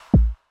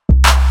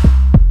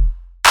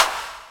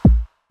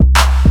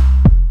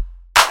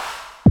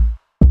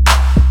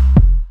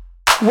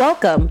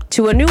Welcome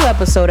to a new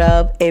episode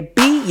of It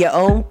Be Your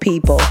Own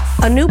People,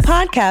 a new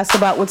podcast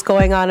about what's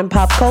going on in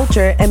pop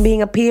culture and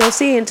being a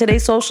POC in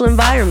today's social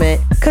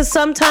environment. Because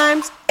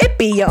sometimes it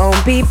be your own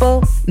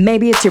people.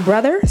 Maybe it's your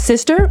brother,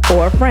 sister,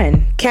 or a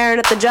friend. Karen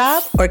at the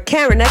job or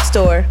Karen next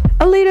door.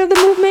 A leader of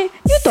the movement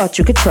you thought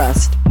you could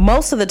trust.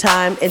 Most of the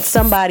time, it's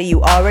somebody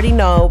you already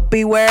know.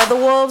 Beware the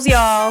wolves,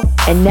 y'all.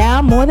 And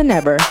now more than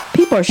ever,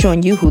 people are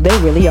showing you who they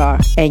really are.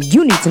 And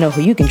you need to know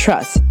who you can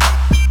trust.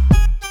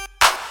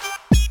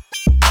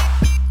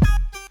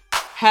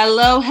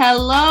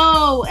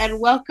 Hello, and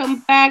welcome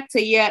back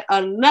to yet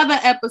another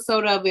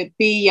episode of It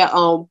Be Your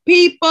Own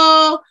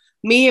People.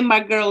 Me and my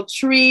girl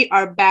Tree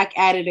are back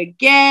at it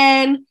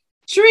again.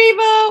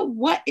 Treva,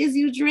 what is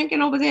you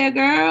drinking over there,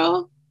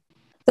 girl?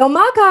 So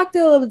my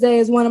cocktail of the day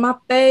is one of my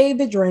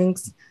favorite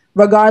drinks.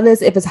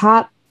 Regardless if it's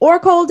hot or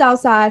cold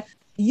outside,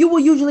 you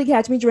will usually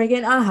catch me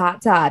drinking a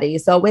hot toddy.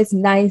 So it's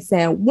nice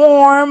and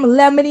warm,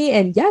 lemony,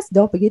 and yes,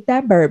 don't forget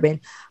that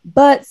bourbon.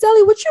 But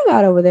Sally, what you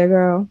got over there,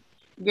 girl?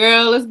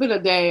 Girl, it's been a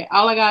day.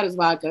 All I got is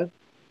vodka.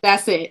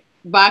 That's it.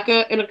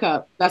 Vodka in a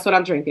cup. That's what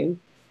I'm drinking.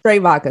 Straight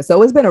vodka.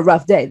 So it's been a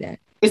rough day then.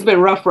 It's been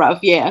rough,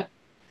 yeah.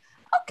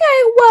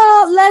 Okay,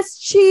 well, let's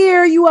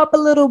cheer you up a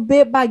little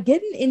bit by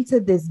getting into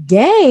this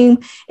game.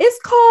 It's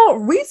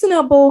called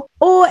Reasonable,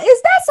 or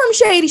is that some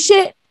shady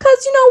shit?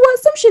 Because you know what?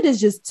 Some shit is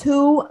just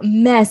too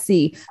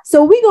messy.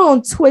 So we're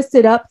going to twist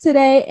it up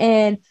today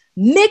and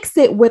mix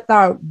it with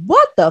our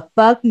What the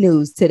Fuck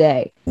news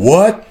today.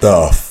 What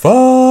the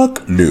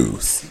fuck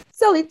news?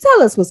 Sully,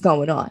 tell us what's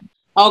going on.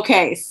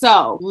 Okay,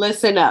 so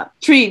listen up.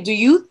 Tree, do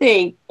you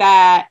think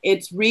that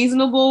it's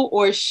reasonable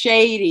or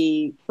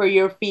shady for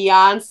your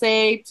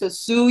fiance to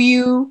sue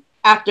you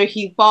after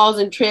he falls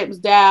and trips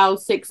down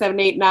 6, 7,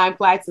 8, 9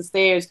 flights of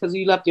stairs because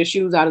you left your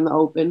shoes out in the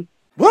open?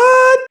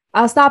 What?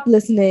 I'll stop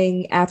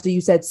listening after you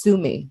said sue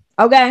me.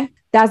 Okay?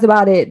 That's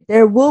about it.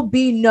 There will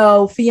be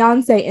no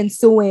fiance and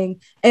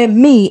suing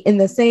and me in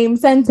the same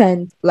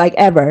sentence like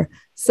ever.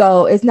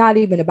 So it's not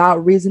even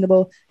about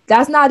reasonable.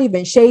 That's not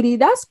even shady.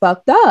 That's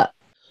fucked up.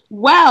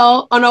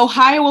 Well, an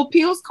Ohio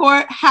appeals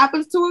court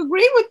happens to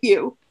agree with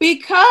you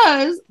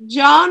because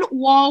John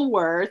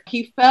Walworth,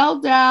 he fell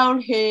down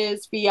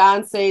his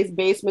fiance's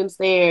basement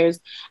stairs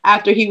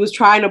after he was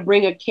trying to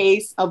bring a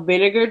case of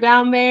vinegar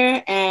down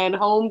there, and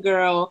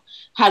homegirl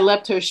had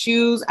left her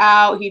shoes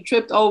out. He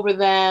tripped over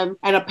them,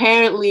 and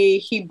apparently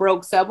he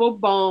broke several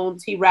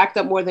bones. He racked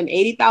up more than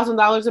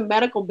 $80,000 in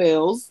medical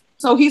bills.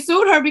 So he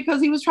sued her because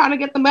he was trying to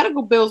get the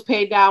medical bills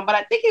paid down, but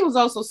I think he was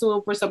also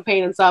suing for some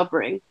pain and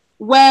suffering.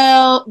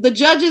 Well, the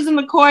judges in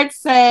the court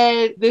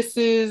said this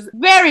is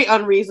very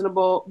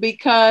unreasonable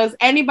because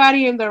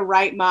anybody in their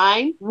right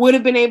mind would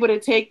have been able to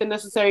take the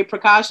necessary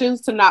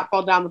precautions to not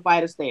fall down the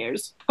flight of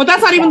stairs. But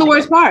that's not even the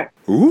worst part.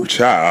 Ooh,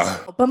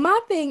 child. But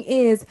my thing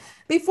is,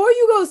 before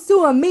you go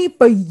suing me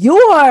for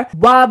your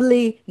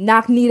wobbly,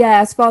 knock-kneed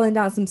ass falling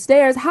down some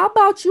stairs, how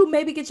about you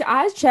maybe get your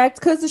eyes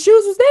checked because the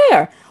shoes was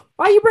there?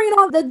 Why are you bringing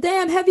all the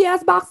damn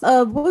heavy-ass box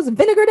of, what was it,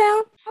 vinegar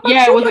down?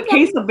 Yeah, it was a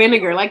case of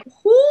vinegar. Like,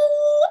 who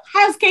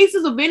has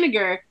cases of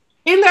vinegar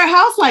in their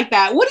house like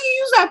that? What do you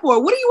use that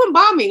for? What are you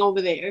embalming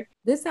over there?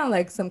 This sounds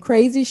like some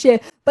crazy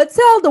shit. But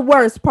tell the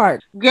worst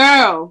part.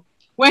 Girl,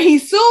 when he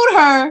sued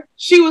her,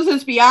 she was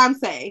his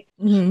fiance.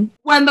 Mm-hmm.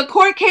 When the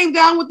court came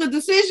down with the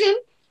decision,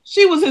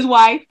 she was his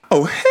wife.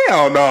 Oh,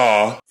 hell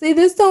no. See,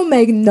 this don't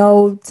make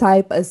no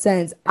type of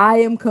sense. I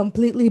am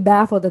completely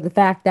baffled at the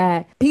fact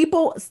that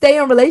people stay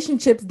in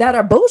relationships that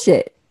are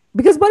bullshit.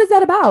 Because what is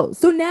that about?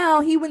 So now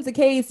he wins a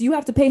case, you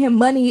have to pay him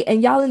money,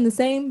 and y'all in the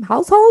same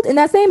household, in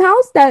that same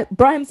house that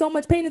brought him so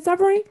much pain and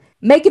suffering?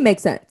 Make it make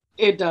sense.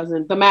 It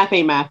doesn't. The math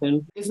ain't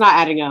mathing. It's not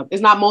adding up.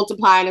 It's not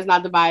multiplying. It's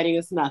not dividing.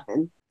 It's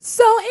nothing.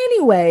 So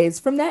anyways,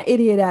 from that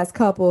idiot-ass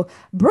couple,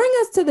 bring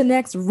us to the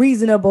next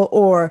reasonable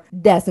or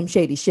that's some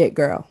shady shit,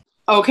 girl.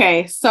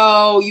 Okay,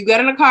 so you get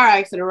in a car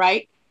accident,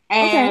 right?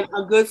 And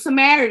a good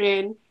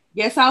Samaritan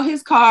gets out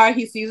his car.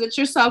 He sees that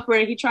you're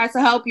suffering. He tries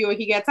to help you and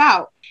he gets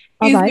out.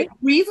 Is it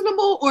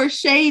reasonable or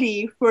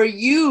shady for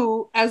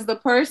you as the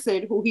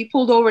person who he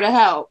pulled over to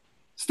help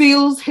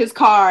steals his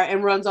car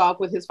and runs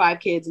off with his 5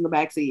 kids in the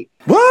backseat?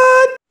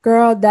 What?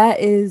 Girl, that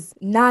is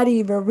not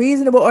even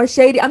reasonable or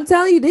shady. I'm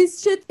telling you,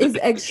 this shit is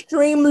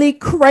extremely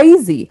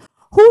crazy.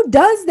 Who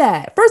does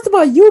that? First of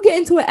all, you get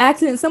into an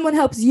accident, someone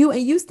helps you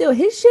and you steal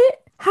his shit?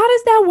 How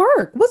does that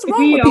work? What's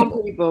wrong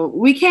with people?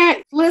 We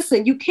can't,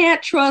 listen, you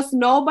can't trust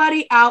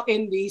nobody out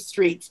in these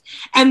streets.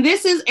 And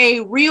this is a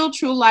real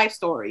true life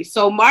story.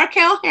 So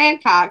Markel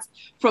Hancock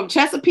from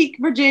Chesapeake,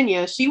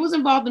 Virginia, she was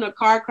involved in a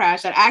car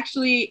crash that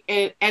actually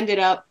ended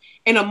up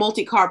in a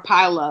multi-car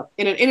pileup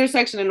in an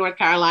intersection in North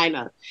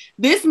Carolina.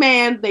 This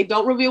man, they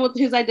don't reveal what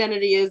his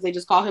identity is. They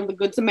just call him the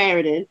Good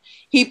Samaritan.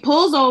 He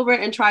pulls over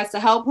and tries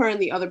to help her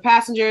and the other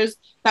passengers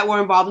that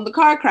were involved in the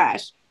car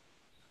crash.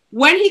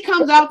 When he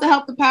comes out to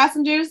help the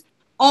passengers,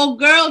 old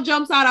girl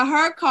jumps out of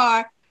her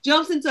car,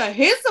 jumps into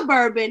his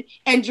Suburban,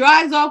 and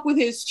drives off with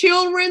his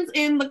children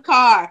in the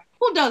car.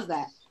 Who does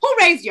that? Who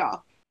raised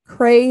y'all?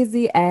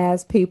 Crazy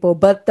ass people.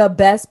 But the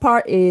best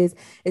part is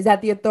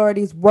that the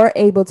authorities were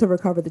able to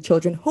recover the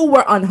children who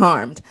were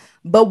unharmed.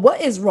 But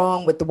what is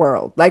wrong with the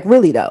world? Like,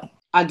 really though?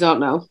 I don't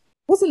know.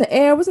 What's in the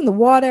air? What's in the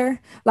water?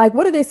 Like,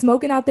 what are they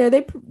smoking out there?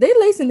 They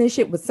lacing this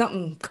shit with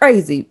something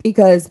crazy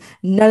because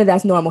none of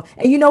that's normal.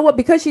 And you know what?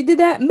 Because she did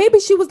that, maybe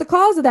she was the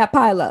cause of that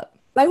pileup.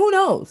 Like, who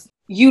knows?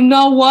 You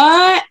know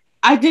what?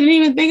 I didn't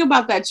even think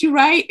about that. You're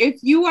right. If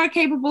you are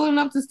capable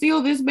enough to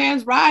steal this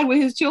man's ride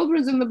with his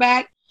children's in the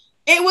back,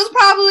 it was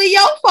probably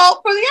your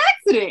fault for the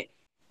accident.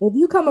 If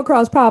you come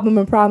across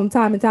problem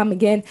time and time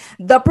again,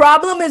 the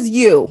problem is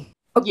you.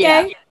 Okay?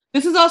 Yeah.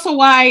 This is also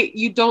why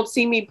you don't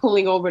see me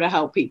pulling over to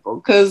help people,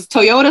 because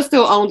Toyota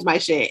still owns my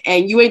shit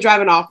and you ain't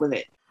driving off with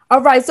it. All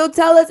right, so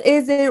tell us,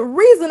 is it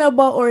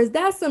reasonable or is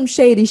that some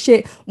shady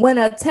shit when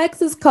a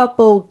Texas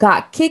couple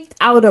got kicked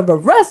out of a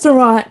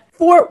restaurant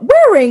for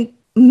wearing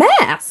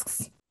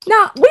masks?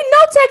 Now, we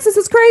know Texas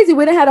is crazy.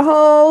 We done had a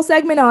whole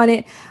segment on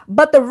it,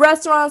 but the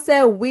restaurant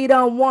said, we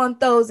don't want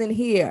those in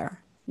here.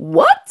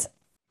 What?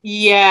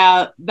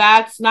 Yeah,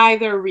 that's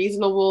neither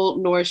reasonable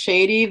nor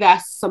shady.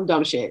 That's some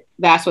dumb shit.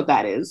 That's what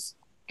that is.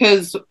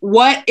 Because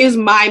what is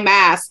my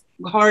mask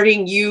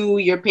hurting you,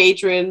 your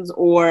patrons,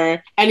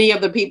 or any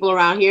of the people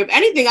around here? If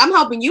anything, I'm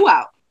helping you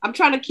out. I'm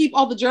trying to keep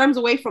all the germs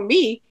away from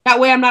me. That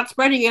way I'm not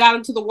spreading it out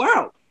into the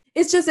world.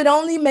 It's just, it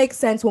only makes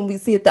sense when we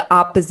see it the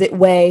opposite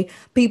way.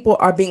 People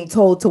are being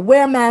told to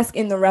wear masks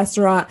in the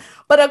restaurant,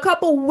 but a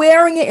couple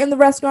wearing it in the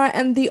restaurant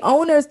and the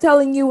owner's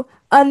telling you,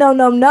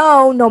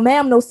 no,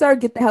 ma'am, no, sir,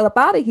 get the hell up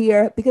out of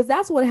here. Because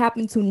that's what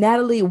happened to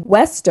Natalie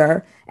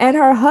Wester and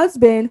her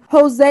husband,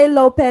 Jose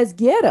Lopez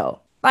Guerrero.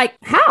 Like,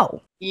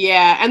 how?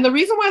 Yeah, and the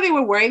reason why they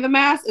were wearing the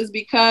mask is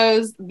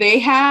because they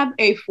have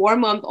a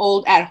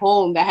 4-month-old at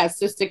home that has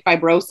cystic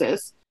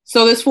fibrosis.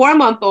 So this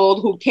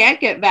 4-month-old who can't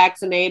get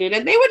vaccinated,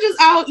 and they were just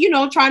out,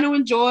 trying to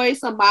enjoy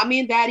some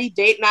mommy and daddy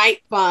date night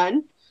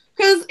fun,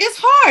 because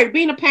it's hard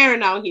being a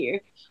parent out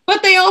here.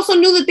 But they also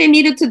knew that they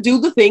needed to do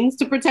the things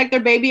to protect their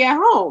baby at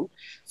home.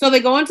 So they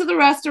go into the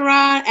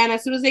restaurant, and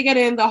as soon as they get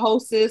in, the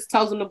hostess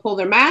tells them to pull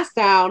their mask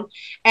down.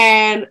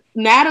 And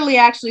Natalie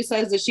actually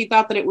says that she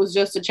thought that it was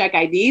just to check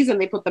IDs, and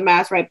they put the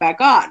mask right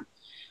back on.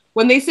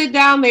 When they sit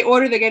down, they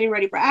order, they're getting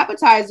ready for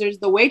appetizers.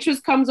 The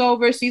waitress comes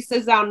over, she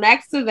sits down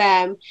next to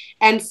them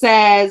and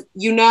says,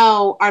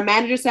 our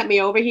manager sent me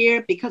over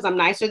here because I'm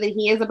nicer than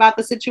he is about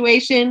the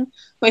situation,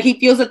 but he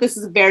feels that this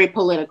is very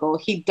political.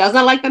 He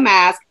doesn't like the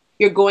mask.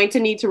 You're going to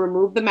need to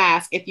remove the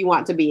mask if you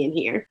want to be in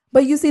here.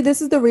 But you see,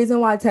 this is the reason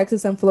why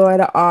Texas and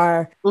Florida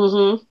are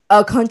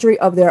a country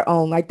of their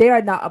own. Like, they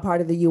are not a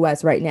part of the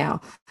U.S. right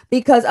now.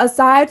 Because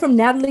aside from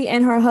Natalie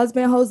and her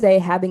husband, Jose,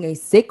 having a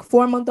sick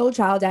 4-month-old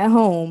child at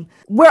home,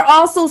 we're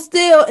also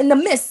still in the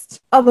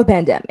midst of a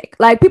pandemic.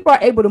 Like, people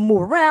are able to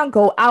move around,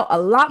 go out a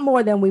lot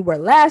more than we were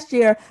last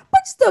year, but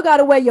you still got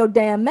to wear your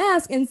damn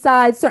mask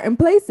inside certain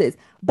places.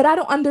 But I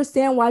don't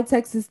understand why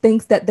Texas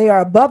thinks that they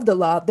are above the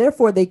law.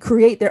 Therefore, they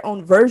create their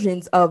own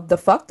versions of the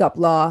fucked up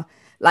law.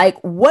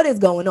 Like, what is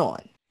going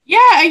on? Yeah,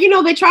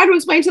 and they try to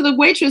explain to the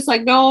waitress,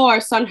 like, no,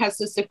 our son has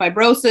cystic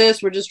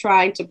fibrosis. We're just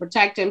trying to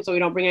protect him so we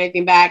don't bring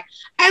anything back.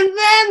 And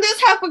then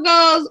this heifer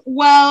goes,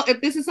 well,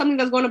 if this is something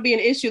that's going to be an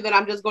issue, then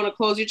I'm just going to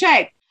close your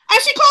check.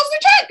 And she closed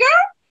the check, girl.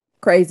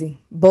 Crazy.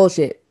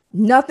 Bullshit.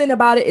 Nothing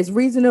about it is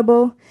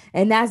reasonable.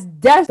 And that's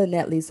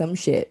definitely some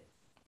shit.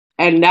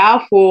 And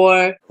now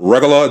for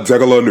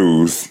regular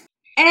news.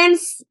 And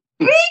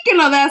speaking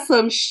of that,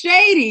 some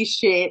shady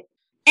shit.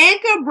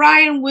 Anchor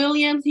Brian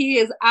Williams, he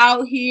is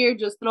out here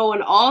just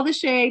throwing all the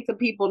shade to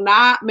people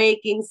not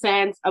making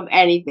sense of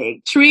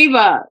anything.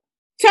 Treva,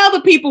 tell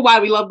the people why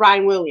we love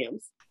Brian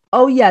Williams.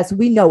 Oh, yes,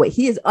 we know it.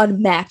 He is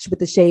unmatched with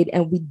the shade,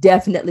 and we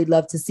definitely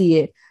love to see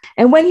it.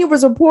 And when he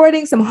was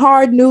reporting some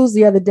hard news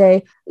the other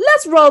day,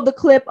 let's roll the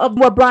clip of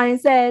what Brian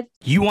said.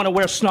 You want to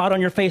wear snot on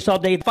your face all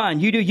day? Fine,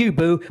 you do you,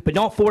 boo. But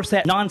don't force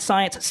that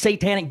non-science,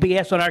 satanic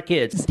BS on our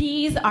kids.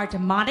 These are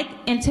demonic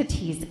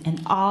entities,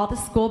 and all the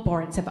school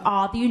boards of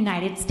all the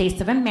United States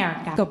of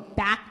America go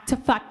back to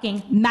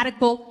fucking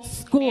medical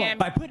school.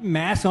 By putting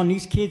masks on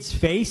these kids'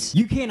 face,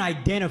 you can't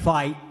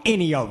identify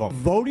any of them.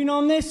 Voting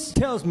on this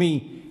tells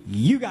me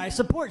you guys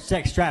support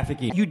sex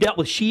trafficking. You dealt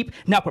with sheep,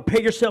 now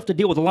prepare yourself to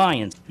deal with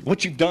lions.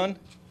 What you've done,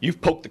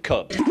 you've poked the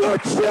cub. Your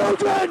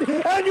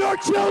children and your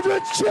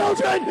children's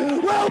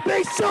children will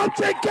be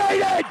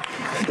subjugated.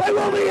 They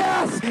will be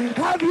asked,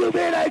 have you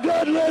been a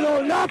good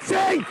little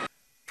Nazi?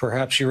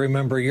 Perhaps you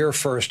remember your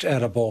first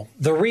edible.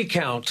 The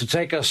recount to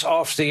take us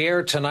off the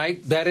air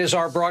tonight, that is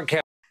our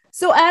broadcast.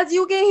 So as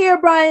you can hear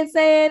Brian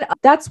saying,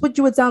 that's what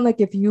you would sound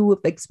like if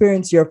you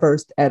experienced your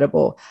first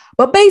edible.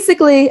 But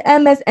basically,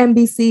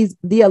 MSNBC's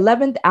The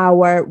 11th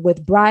Hour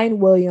with Brian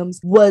Williams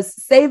was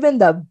saving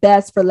the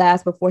best for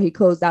last before he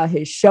closed out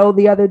his show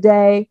the other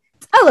day.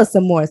 Tell us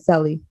some more,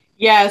 Sally.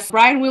 Yes,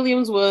 Brian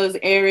Williams was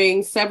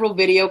airing several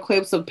video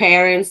clips of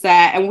parents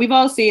and we've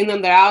all seen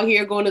them. They're out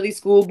here going to these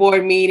school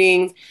board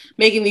meetings,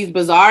 making these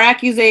bizarre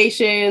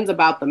accusations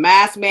about the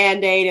mask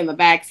mandate and the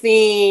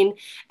vaccine.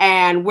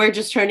 And we're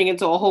just turning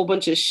into a whole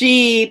bunch of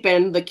sheep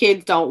and the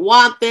kids don't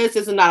want this.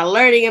 This is not a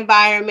learning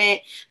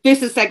environment.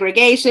 This is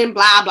segregation,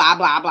 blah, blah,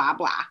 blah, blah,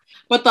 blah.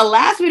 But the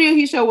last video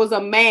he showed was a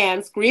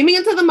man screaming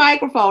into the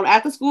microphone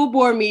at the school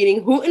board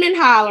meeting, hooting and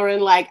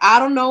hollering like I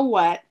don't know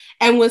what,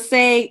 and was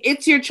saying,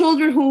 it's your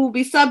children who will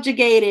be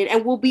subjugated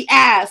and will be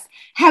asked,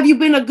 have you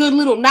been a good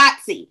little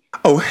Nazi?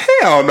 Oh,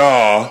 hell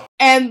no.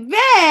 And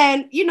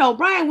then, you know,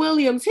 Brian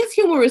Williams, his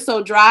humor is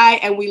so dry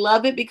and we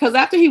love it because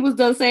after he was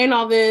done saying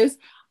all this,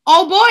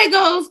 oh boy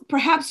goes,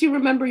 perhaps you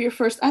remember your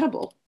first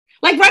edible.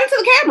 Like right into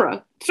the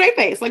camera, straight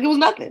face, like it was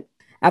nothing.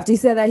 After he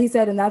said that, he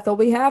said, and that's what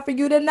we have for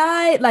you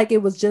tonight. Like,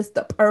 it was just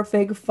the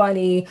perfect,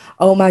 funny,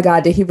 oh my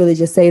God, did he really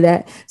just say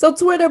that? So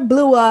Twitter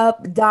blew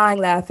up, dying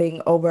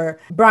laughing over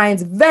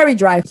Brian's very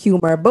dry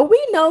humor, but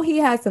we know he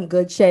has some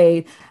good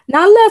shade.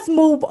 Now let's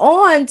move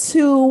on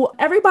to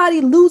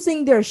everybody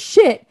losing their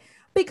shit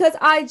because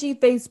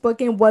IG,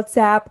 Facebook, and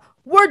WhatsApp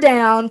were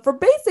down for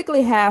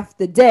basically half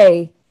the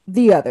day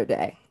the other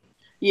day.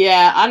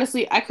 Yeah,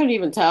 honestly, I couldn't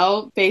even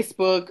tell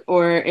Facebook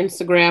or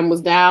Instagram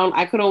was down.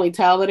 I could only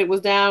tell that it was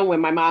down when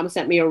my mom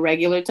sent me a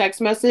regular text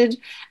message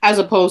as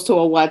opposed to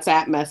a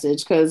WhatsApp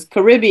message because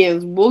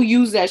Caribbeans will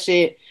use that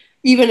shit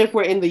even if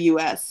we're in the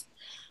US.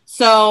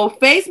 So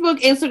Facebook,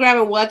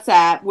 Instagram, and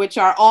WhatsApp, which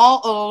are all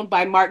owned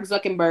by Mark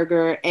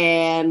Zuckerberg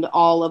and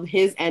all of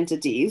his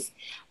entities,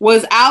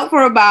 was out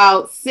for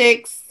about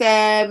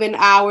 6-7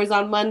 hours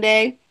on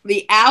Monday.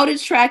 The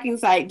outage tracking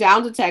site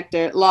Down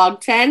Detector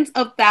logged tens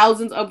of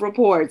thousands of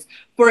reports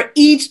for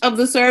each of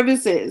the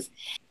services.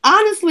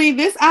 Honestly,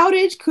 this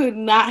outage could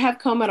not have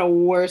come at a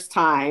worse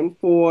time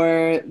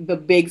for the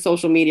big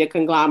social media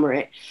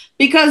conglomerate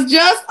because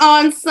just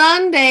on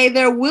Sunday,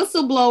 their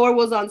whistleblower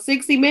was on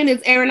 60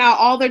 Minutes airing out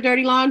all their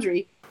dirty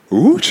laundry.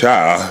 Ooh,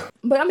 child.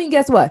 But I mean,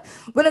 guess what?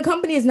 When a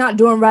company is not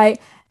doing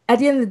right, at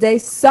the end of the day,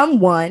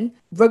 someone,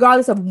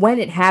 regardless of when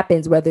it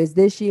happens, whether it's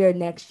this year,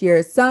 next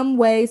year, some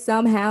way,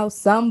 somehow,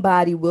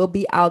 somebody will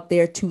be out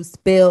there to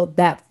spill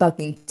that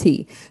fucking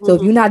tea. So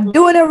if you're not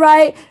doing it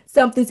right,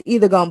 something's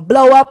either going to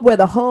blow up where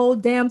the whole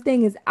damn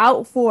thing is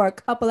out for a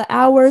couple of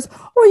hours,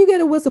 or you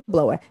get a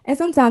whistleblower. And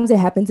sometimes it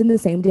happens in the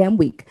same damn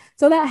week.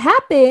 So that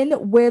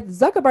happened with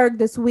Zuckerberg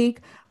this week.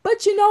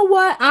 But you know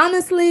what?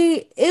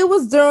 Honestly, it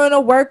was during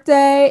a work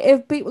day.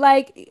 If people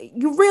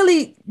you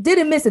really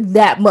didn't miss it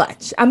that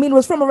much. I mean, it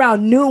was from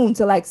around noon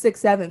to like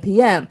 6-7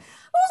 p.m. It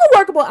was a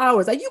workable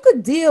hours. Like you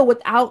could deal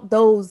without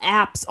those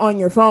apps on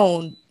your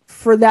phone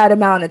for that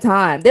amount of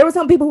time. There were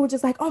some people who were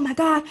just like, oh my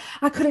God,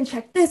 I couldn't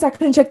check this. I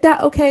couldn't check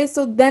that. Okay.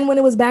 So then when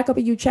it was back up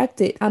and you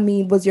checked it, I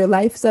mean, was your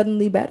life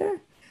suddenly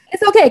better?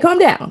 It's okay. Calm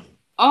down.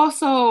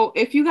 Also,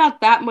 if you got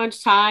that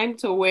much time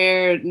to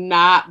where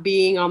not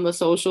being on the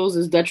socials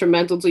is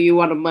detrimental to you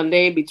on a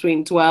Monday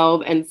between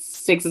 12 and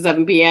 6 or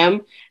 7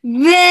 p.m.,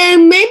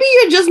 then maybe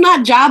you're just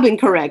not jobbing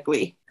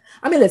correctly.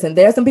 I mean, listen,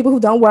 there are some people who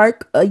don't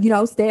work,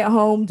 stay at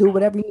home, do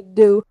whatever you need to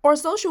do. Or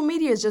social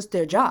media is just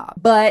their job.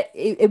 But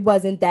it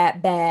wasn't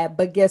that bad.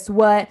 But guess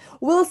what?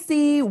 We'll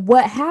see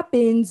what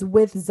happens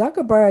with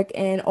Zuckerberg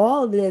and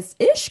all this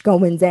ish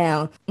going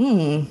down.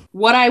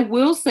 What I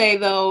will say,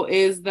 though,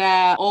 is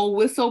that, oh,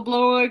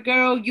 whistleblower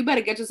girl, you better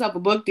get yourself a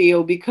book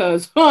deal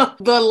because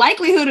the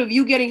likelihood of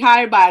you getting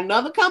hired by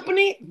another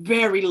company,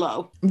 very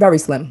low. Very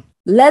slim.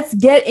 Let's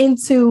get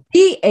into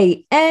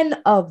EAN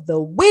of the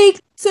week.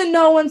 To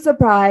no one's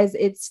surprise,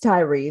 it's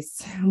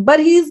Tyrese. But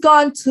he's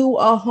gone to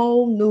a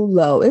whole new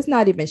low. It's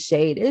not even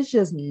shade. It's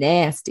just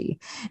nasty.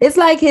 It's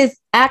like his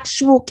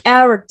actual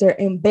character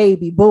in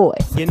Baby Boy.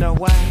 You know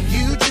why?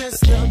 You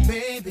just a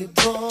baby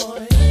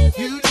boy.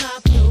 You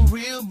not the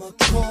real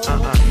McCoy.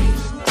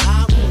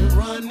 I've been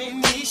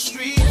running these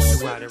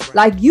streets.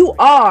 Like you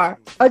are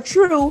a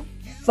true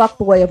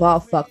fuckboy of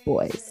all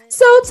fuckboys.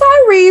 So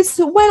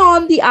Tyrese went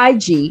on the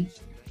IG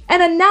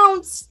and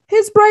announced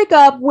his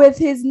breakup with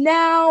his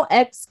now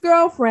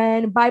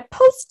ex-girlfriend by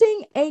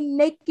posting a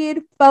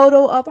naked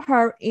photo of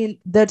her in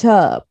the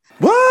tub.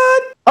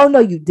 What? Oh, no,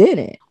 you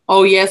didn't.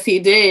 Oh, yes, he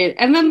did.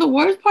 And then the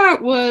worst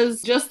part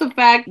was just the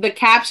fact, the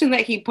caption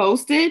that he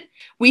posted,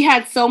 we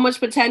had so much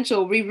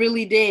potential. We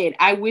really did.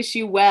 I wish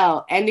you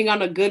well. Ending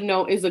on a good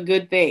note is a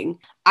good thing.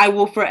 I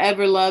will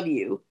forever love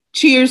you.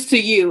 Cheers to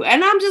you.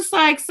 And I'm just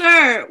like,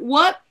 sir,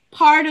 what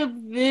part of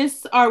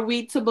this are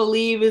we to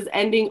believe is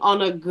ending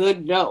on a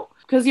good note?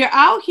 Because you're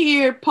out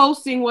here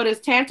posting what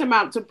is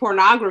tantamount to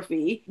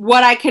pornography.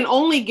 What I can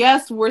only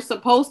guess were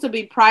supposed to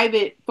be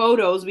private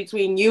photos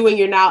between you and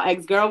your now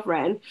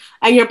ex-girlfriend.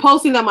 And you're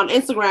posting them on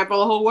Instagram for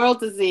the whole world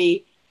to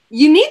see.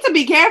 You need to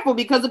be careful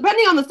because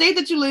depending on the state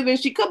that you live in,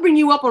 she could bring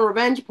you up on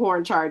revenge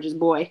porn charges,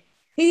 boy.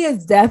 He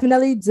is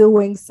definitely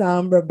doing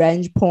some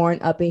revenge porn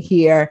up in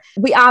here.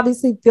 We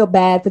obviously feel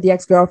bad for the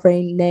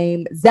ex-girlfriend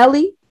named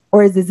Zelly.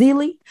 Or is it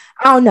Zeely?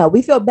 I don't know.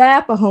 We feel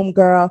bad for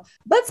homegirl.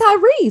 But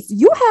Tyrese,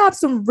 you have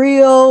some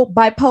real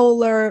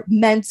bipolar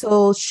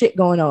mental shit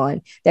going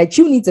on that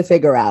you need to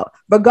figure out.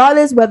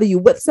 Regardless whether you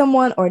with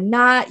someone or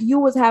not, you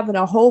was having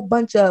a whole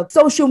bunch of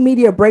social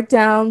media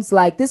breakdowns.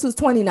 Like this was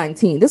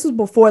 2019. This was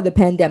before the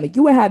pandemic.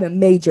 You were having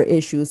major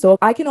issues. So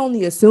I can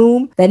only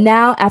assume that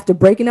now after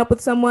breaking up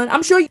with someone,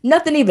 I'm sure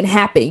nothing even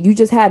happened. You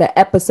just had an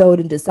episode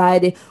and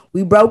decided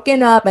we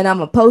broken up and I'm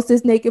going to post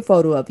this naked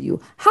photo of you.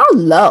 How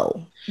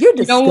low? You're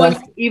disgusting. You know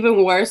what's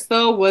even worse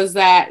though was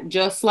that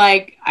just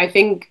like I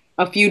think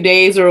a few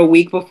days or a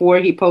week before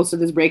he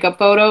posted this breakup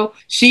photo,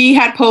 she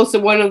had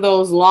posted one of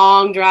those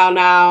long drawn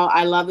out,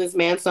 I love this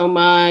man so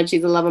much,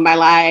 he's the love of my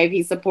life,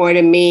 he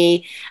supported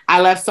me,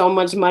 I left so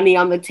much money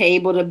on the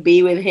table to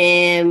be with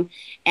him,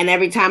 and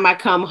every time I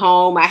come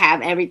home I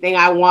have everything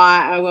I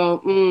want. I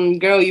go,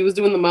 girl, you was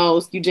doing the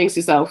most, you jinxed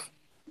yourself.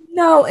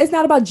 No, it's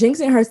not about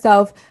jinxing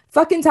herself.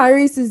 Fucking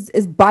Tyrese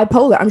is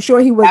bipolar. I'm sure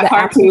he was the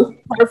absolute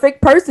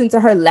perfect person to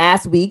her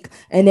last week.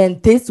 And then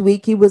this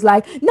week he was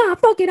like, nah,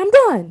 fuck it, I'm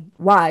done.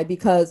 Why?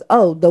 Because,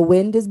 the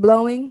wind is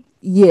blowing?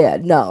 Yeah,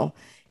 no.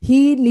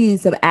 He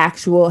needs some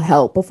actual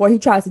help. Before he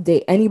tries to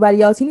date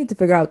anybody else, he needs to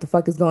figure out what the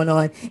fuck is going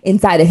on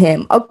inside of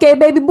him. Okay,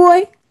 baby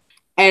boy?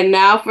 And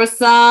now for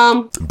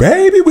some...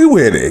 Baby, we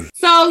winning.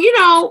 So,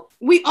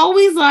 we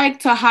always like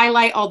to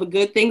highlight all the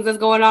good things that's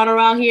going on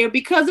around here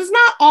because it's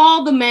not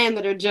all the men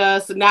that are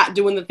just not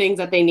doing the things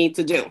that they need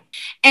to do.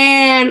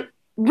 And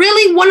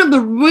really, one of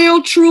the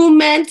real true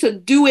men to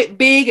do it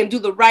big and do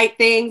the right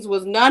things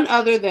was none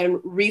other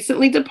than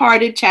recently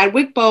departed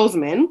Chadwick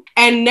Boseman.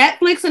 And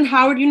Netflix and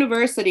Howard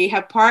University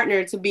have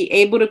partnered to be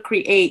able to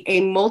create a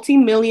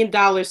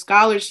multi-million-dollar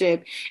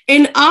scholarship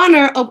in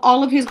honor of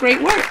all of his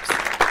great works.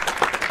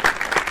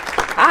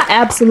 I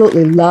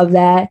absolutely love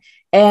that.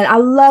 And I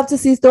love to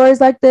see stories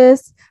like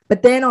this.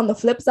 But then on the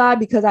flip side,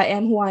 because I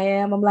am who I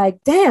am, I'm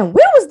like, damn,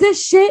 where was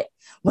this shit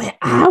when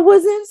I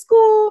was in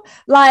school?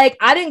 Like,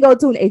 I didn't go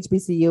to an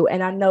HBCU.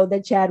 And I know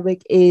that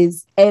Chadwick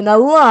is an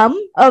alum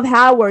of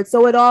Howard.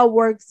 So it all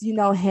works,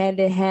 hand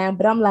in hand.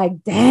 But I'm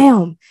like,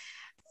 damn.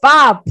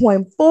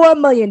 $5.4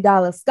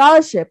 million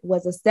scholarship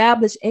was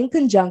established in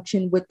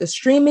conjunction with the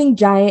streaming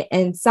giant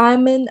and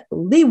Simon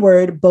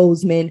Leeward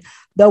Boseman,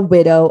 the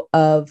widow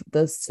of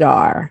the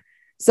star.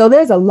 So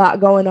there's a lot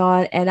going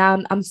on, and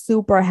I'm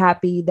super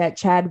happy that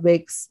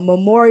Chadwick's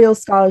Memorial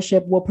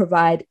Scholarship will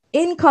provide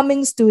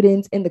incoming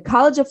students in the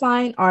College of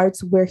Fine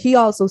Arts, where he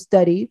also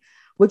studied,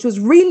 which was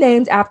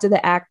renamed after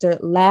the actor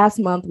last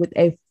month, with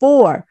a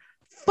 4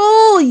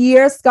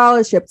 full-year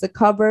scholarship to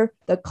cover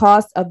the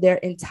cost of their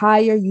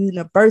entire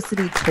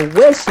university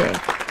tuition.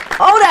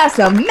 Oh, that's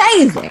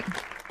amazing.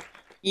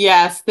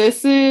 Yes,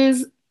 this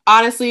is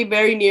honestly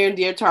very near and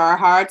dear to our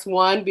hearts.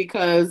 One,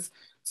 because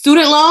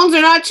student loans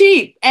are not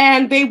cheap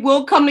and they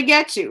will come to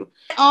get you.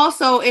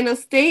 Also, in a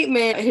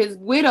statement, his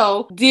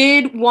widow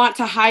did want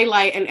to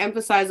highlight and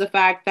emphasize the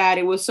fact that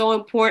it was so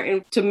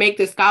important to make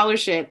this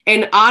scholarship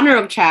in honor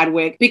of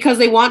Chadwick because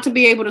they want to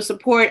be able to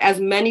support as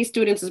many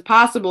students as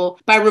possible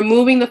by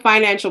removing the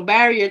financial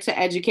barrier to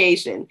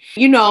education.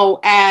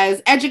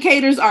 As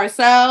educators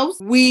ourselves,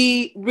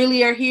 we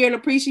really are here and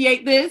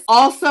appreciate this.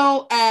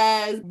 Also,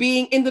 as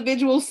being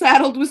individuals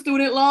saddled with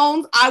student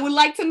loans, I would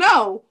like to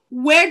know,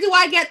 where do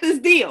I get this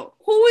deal?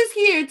 Who is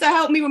here to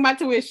help me with my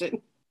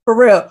tuition? For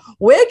real,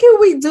 where can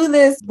we do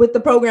this with the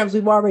programs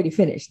we've already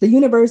finished? The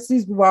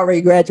universities we've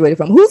already graduated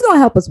from. Who's going to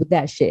help us with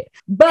that shit?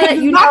 But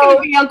it's not going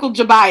to be Uncle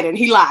Joe Biden.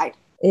 He lied.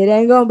 It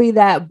ain't going to be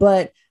that.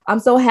 But I'm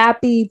so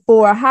happy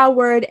for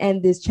Howard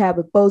and this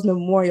Chadwick Boseman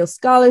Memorial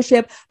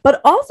Scholarship. But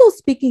also,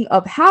 speaking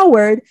of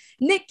Howard,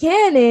 Nick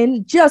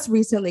Cannon just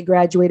recently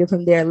graduated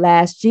from there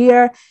last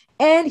year.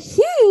 And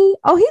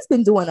he's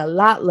been doing a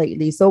lot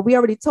lately. So we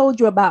already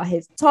told you about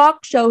his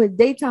talk show, his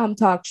daytime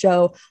talk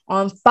show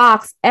on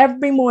Fox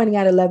every morning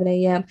at 11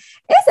 a.m.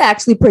 It's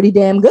actually pretty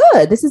damn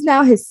good. This is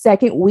now his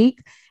second week,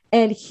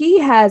 and he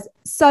has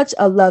such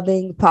a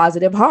loving,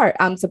 positive heart,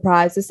 I'm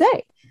surprised to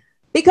say.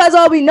 Because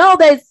all we know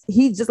that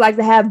he just likes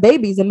to have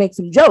babies and make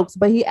some jokes,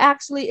 but he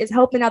actually is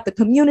helping out the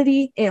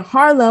community in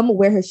Harlem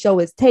where his show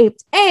is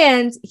taped.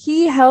 And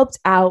he helped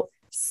out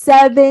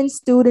 7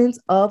 students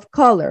of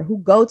color who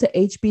go to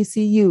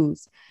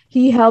HBCUs.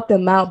 He helped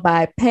them out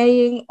by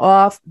paying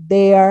off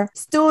their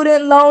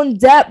student loan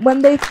debt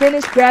when they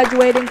finished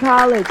graduating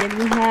college. And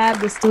we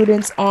had the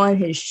students on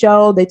his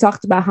show. They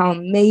talked about how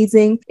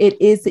amazing it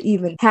is to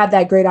even have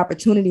that great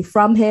opportunity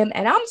from him.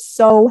 And I'm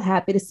so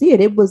happy to see it.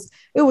 It was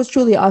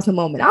truly an awesome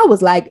moment. I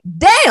was like,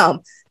 damn,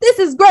 this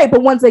is great.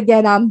 But once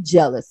again, I'm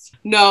jealous.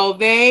 No,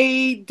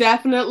 they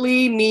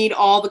definitely need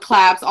all the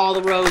claps, all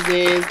the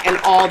roses, and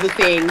all the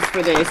things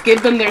for this.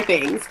 Give them their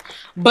things.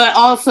 But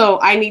also,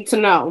 I need to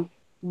know,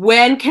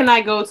 when can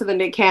I go to the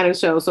Nick Cannon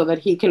show so that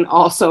he can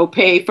also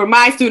pay for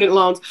my student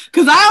loans?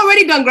 Because I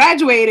already done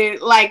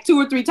graduated like 2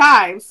 or 3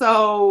 times.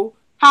 So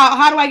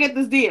how do I get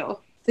this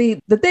deal?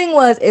 See, the thing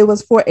was, it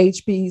was for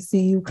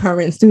HBCU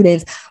current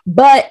students,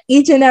 but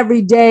each and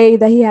every day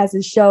that he has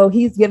his show,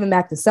 he's giving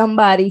back to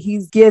somebody.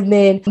 He's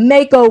giving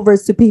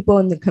makeovers to people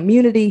in the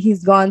community.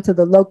 He's gone to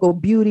the local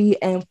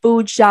beauty and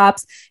food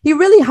shops. He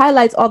really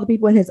highlights all the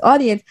people in his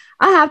audience.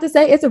 I have to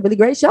say, it's a really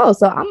great show.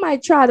 So I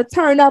might try to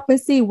turn up and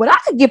see what I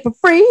could get for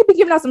free. He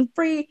gave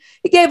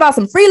out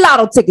some free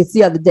lotto tickets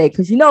the other day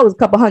because it was a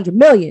couple 100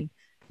 million.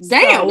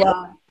 Damn.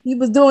 So, he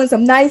was doing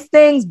some nice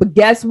things, but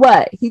guess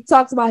what? He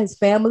talks about his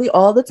family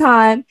all the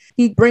time.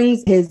 He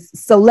brings his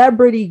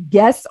celebrity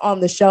guests on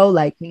the show,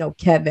 like,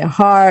 Kevin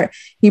Hart.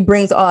 He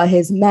brings all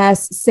his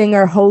Masked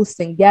Singer hosts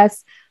and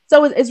guests.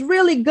 So it's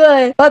really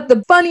good. But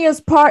the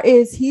funniest part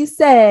is he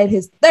said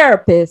his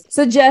therapist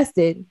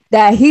suggested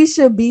that he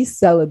should be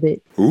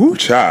celibate. Ooh,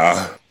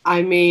 child.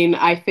 I mean,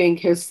 I think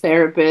his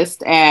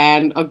therapist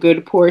and a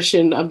good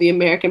portion of the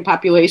American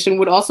population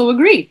would also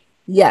agree.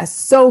 Yes.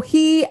 So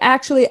he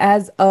actually,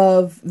 as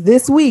of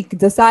this week,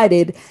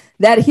 decided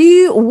that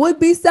he would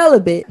be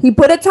celibate. He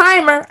put a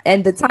timer,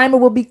 and the timer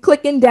will be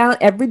clicking down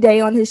every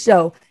day on his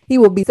show. He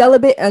will be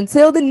celibate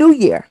until the new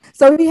year.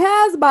 So he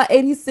has about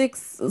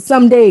 86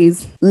 some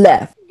days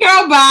left.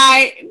 Girl,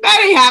 bye.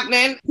 That ain't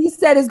happening. He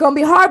said it's going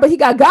to be hard, but he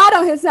got God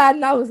on his side.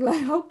 And I was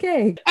like,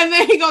 okay. And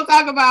then he going to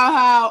talk about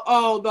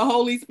how, the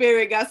Holy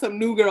Spirit got some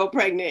new girl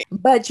pregnant.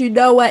 But you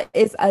know what?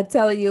 I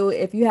tell you,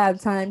 if you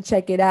have time,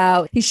 check it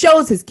out. He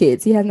shows his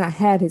kids. He has not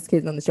had his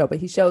kids on the show, but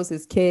he shows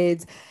his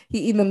kids. He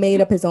even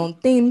made up his own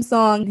theme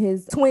song.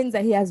 His twins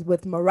that he has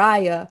with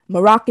Mariah,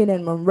 Moroccan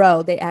and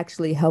Monroe, they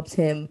actually helped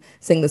him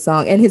sing the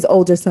song. And his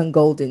older son,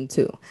 Golden,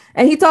 too.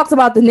 And he talks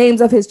about the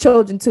names of his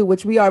children, too,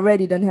 which we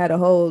already done had a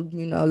whole,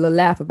 little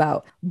laugh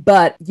about.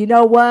 But you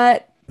know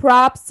what?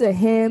 Props to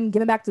him,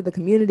 giving back to the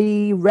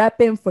community,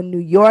 repping for New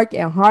York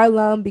and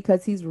Harlem,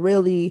 because he's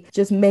really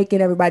just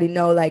making everybody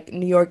know, like,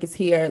 New York is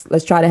here.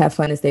 Let's try to have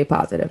fun and stay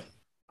positive.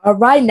 All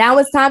right, now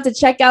it's time to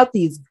check out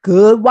these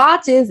good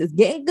watches. It's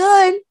getting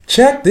good.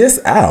 Check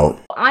this out.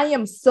 I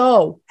am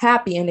so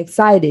happy and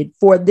excited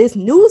for this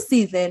new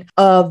season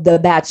of The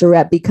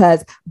Bachelorette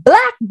because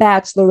Black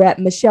Bachelorette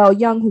Michelle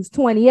Young, who's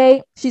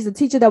 28, she's a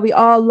teacher that we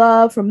all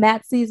love from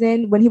Matt's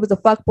season when he was a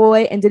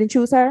fuckboy and didn't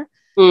choose her.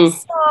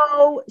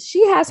 So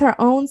she has her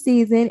own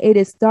season. It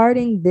is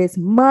starting this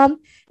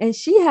month, and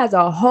she has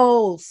a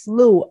whole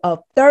slew of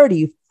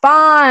 30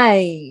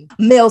 fine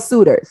male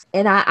suitors.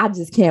 And I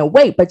just can't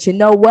wait. But you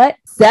know what?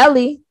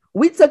 Sally,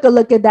 we took a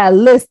look at that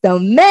list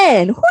of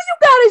men. Who you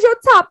got as your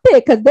top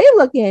pick? Because they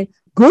looking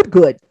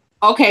good.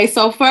 Okay,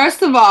 so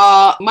first of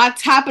all, my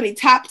top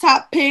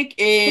pick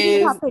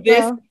is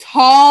this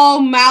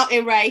tall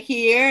mountain right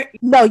here.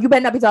 No, you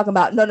better not be talking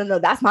about. No.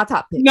 That's my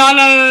top pick.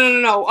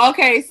 No.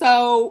 Okay,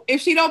 so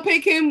if she don't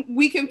pick him,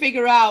 we can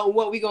figure out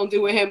what we gonna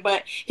do with him.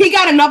 But he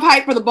got enough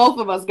height for the both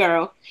of us,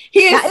 girl.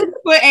 He is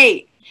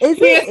 6'8". He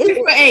is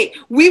 6'8".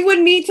 We would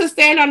need to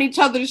stand on each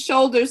other's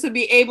shoulders to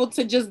be able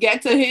to just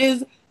get to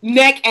his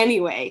neck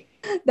anyway.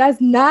 That's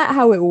not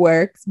how it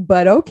works,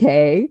 but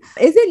okay.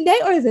 Is it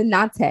Nate or is it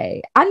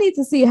Nate? I need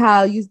to see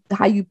how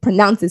you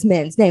pronounce this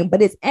man's name,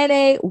 but it's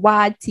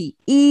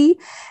Nayte,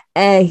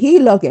 and he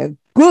looking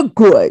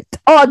good.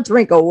 All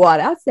drink of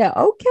water. I said,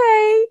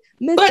 okay.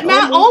 But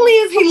not only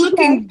is he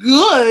looking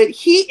good,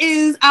 he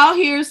is out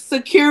here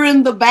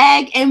securing the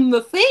bag and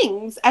the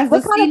things as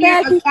the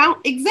senior account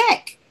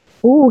exec.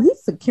 Oh,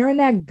 he's securing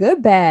that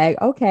good bag.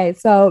 Okay,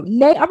 so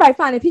Nate, all right,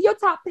 fine. If he's your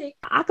top pick,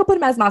 I could put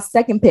him as my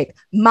second pick.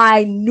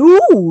 My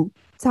new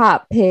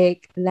top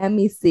pick, let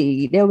me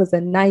see. There was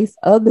a nice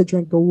other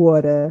drink of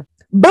water.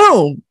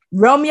 Boom!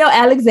 Romeo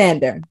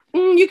Alexander.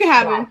 You can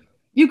have him.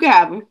 You can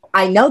have him.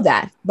 I know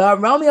that.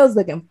 But Romeo's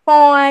looking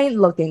fine,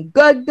 looking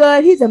good.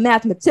 He's a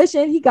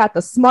mathematician. He got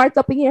the smarts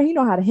up in here. He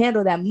know how to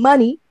handle that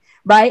money,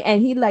 right?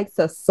 And he likes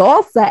to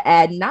salsa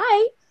at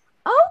night.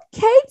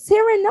 Okay,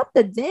 tearing up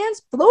the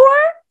dance floor.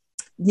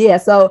 Yeah,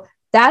 so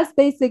that's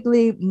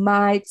basically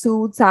my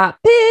two top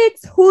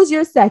picks. Who's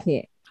your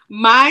second?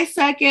 My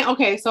second,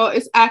 okay, so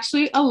it's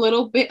actually a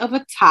little bit of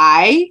a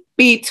tie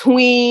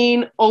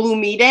between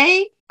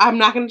Olumide. I'm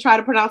not going to try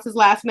to pronounce his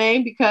last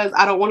name because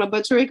I don't want to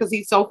butcher it because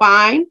he's so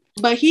fine.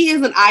 But he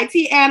is an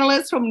IT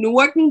analyst from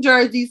Newark, New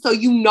Jersey, so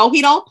you know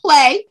he don't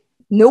play.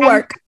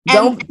 Newark.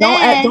 Don't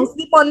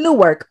sleep on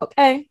Newark,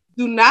 okay?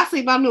 Do not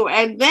sleep on Newark.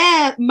 And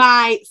then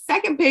my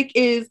second pick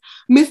is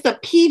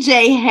Mr.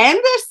 PJ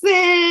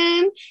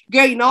Henderson.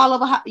 Girl, you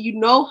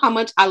know how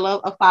much I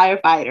love a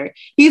firefighter.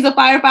 He's a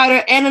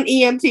firefighter and an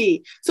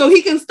EMT, so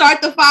he can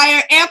start the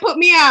fire and put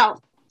me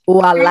out.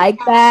 Oh, I like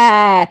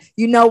that.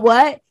 You know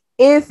what?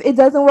 If it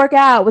doesn't work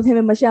out with him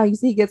and Michelle, you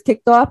see he gets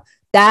kicked off,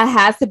 that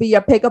has to be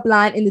your pickup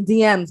line in the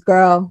DMs,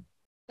 girl.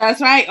 That's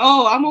right.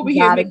 Oh, I'm over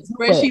here making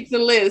spreadsheets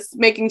and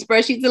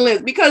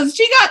lists because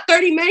she got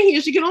 30 men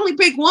here. She can only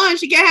pick one.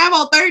 She can't have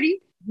all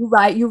 30.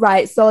 You're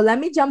right. So let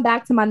me jump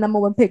back to my number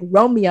one pick,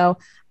 Romeo.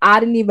 I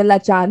didn't even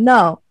let y'all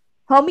know.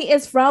 Homie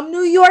is from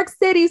New York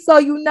City.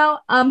 So,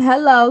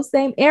 hello,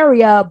 same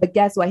area. But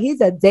guess what? He's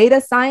a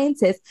data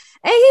scientist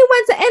and he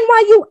went to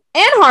NYU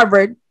and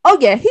Harvard. Oh,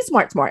 yeah, he's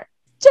smart.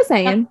 Just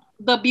saying.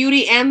 the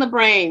beauty and the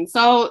brain.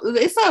 So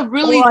it's a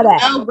really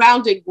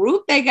well-rounded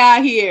group they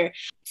got here.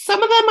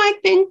 Some of them I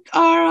think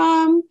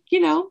are,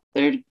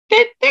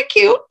 they're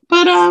cute,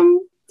 but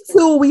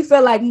who we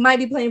feel like might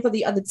be playing for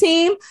the other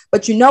team.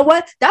 But you know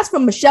what? That's for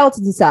Michelle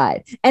to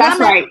decide. And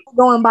that's I'm not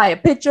going by a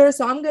picture.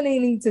 So I'm going to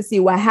need to see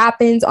what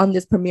happens on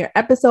this premiere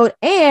episode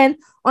and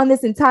on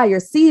this entire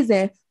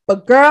season.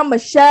 But girl,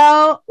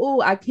 Michelle,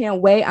 I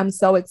can't wait. I'm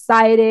so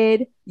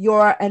excited.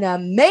 You're an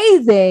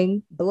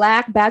amazing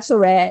Black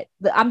bachelorette.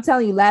 I'm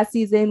telling you, last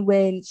season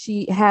when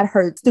she had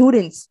her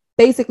students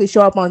basically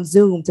show up on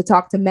Zoom to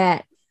talk to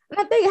Matt,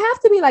 and they have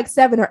to be like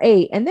 7 or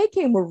 8, and they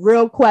came with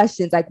real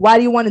questions like, why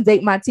do you want to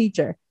date my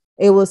teacher?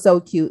 It was so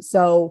cute.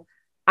 So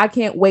I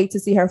can't wait to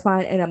see her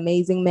find an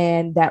amazing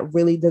man that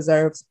really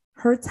deserves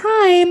her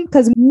time,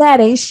 because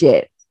Matt ain't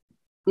shit.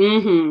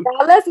 Mm-hmm.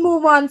 Now let's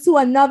move on to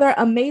another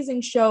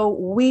amazing show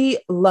we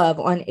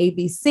love on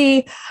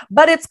ABC,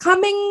 but it's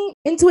coming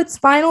into its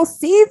final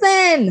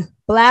season.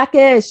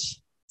 Blackish.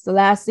 It's the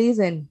last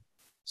season.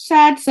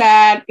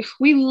 Sad.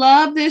 We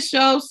love this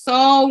show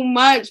so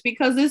much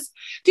because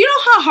do you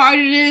know how hard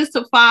it is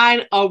to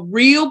find a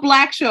real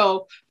Black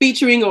show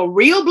featuring a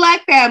real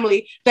Black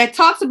family that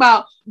talks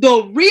about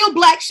the real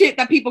Black shit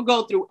that people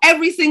go through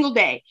every single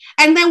day?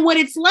 And then what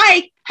it's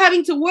like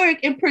having to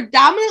work in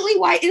predominantly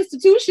white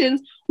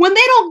institutions when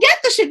they don't get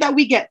the shit that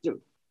we get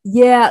through.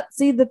 Yeah,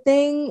 see, the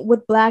thing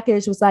with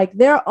Blackish was like,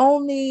 there are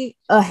only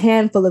a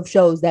handful of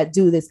shows that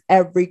do this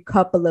every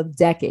couple of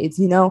decades,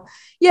 you know?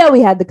 Yeah, we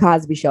had The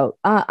Cosby Show.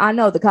 I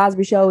know The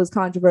Cosby Show is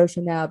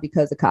controversial now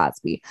because of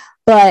Cosby.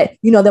 But,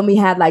 then we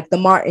had like The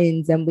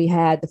Martins and we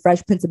had The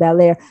Fresh Prince of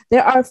Bel-Air.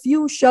 There are a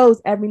few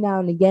shows every now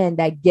and again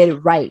that get it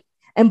right.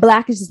 And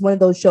Blackish is one of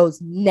those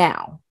shows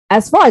now.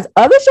 As far as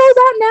other shows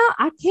out now,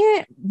 I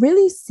can't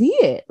really see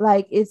it.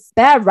 Like, it's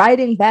bad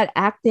writing, bad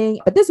acting.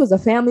 But this was a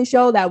family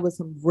show that was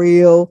some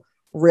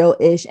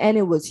real-ish, and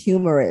it was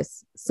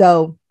humorous.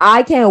 So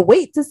I can't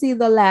wait to see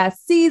the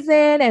last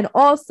season and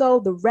also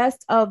the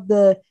rest of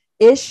the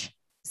Ish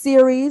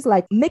series.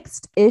 Like,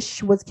 Mixed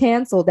Ish was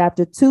canceled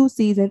after 2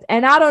 seasons.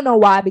 And I don't know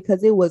why,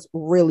 because it was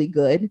really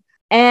good.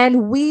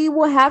 And we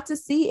will have to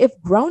see if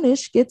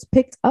Grownish gets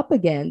picked up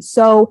again.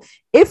 So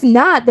if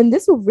not, then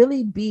this will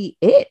really be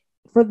it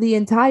for the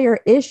entire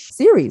Ish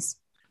series.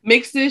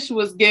 Mixed-ish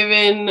was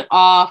given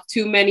off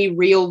too many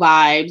real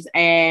vibes,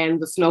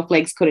 and the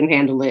snowflakes couldn't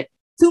handle it.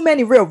 Too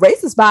many real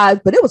racist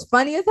vibes, but it was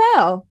funny as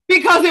hell.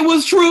 Because it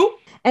was true.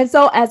 And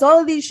so as all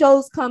of these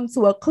shows come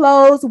to a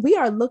close, we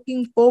are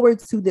looking forward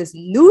to this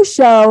new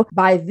show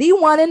by the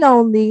one and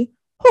only,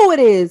 who it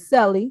is,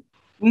 Sally?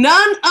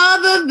 None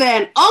other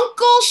than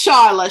Uncle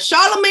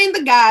Charlemagne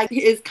the God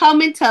is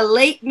coming to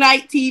late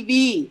night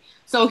TV.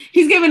 So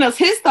he's giving us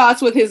his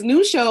thoughts with his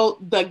new show,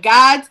 The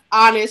God's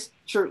Honest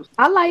Truth.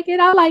 I like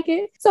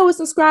it. So it's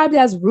described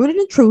as rooted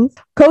in truth,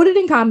 coded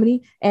in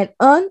comedy, and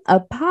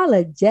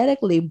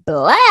unapologetically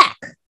Black.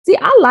 See,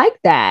 I like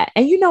that.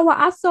 And you know what?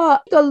 I saw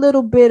a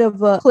little bit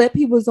of a clip.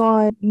 He was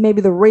on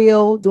maybe The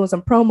Real doing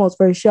some promos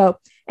for his show.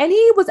 And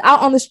he was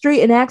out on the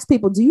street and asked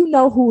people, do you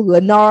know who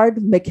Leonard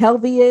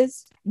McKelvey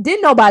is?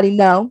 Didn't nobody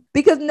know,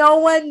 because no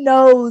one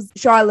knows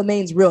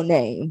Charlemagne's real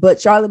name,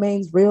 but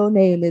Charlemagne's real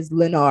name is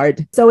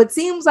Leonard. So it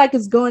seems like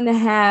it's going to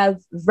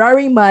have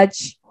very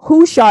much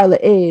who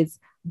Charlotte is,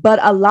 but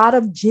a lot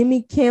of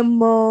Jimmy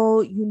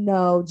Kimmel,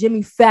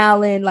 Jimmy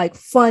Fallon, like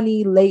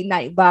funny late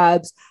night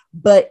vibes,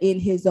 but in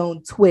his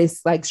own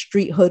twist, like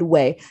street hood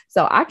way.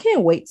 So I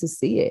can't wait to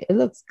see it. It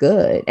looks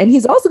good. And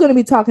he's also going to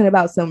be talking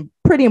about some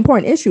pretty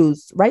important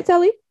issues, right,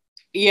 Telly?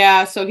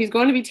 Yeah, so he's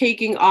going to be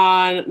taking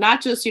on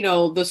not just,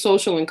 the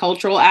social and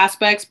cultural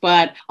aspects,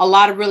 but a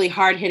lot of really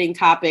hard-hitting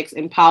topics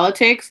in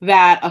politics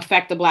that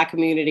affect the Black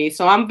community.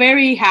 So I'm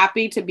very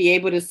happy to be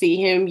able to see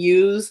him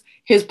use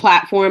his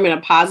platform in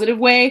a positive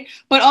way,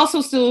 but also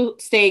still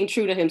staying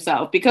true to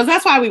himself, because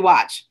that's why we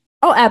watch.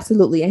 Oh,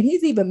 absolutely. And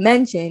he's even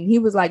mentioned, he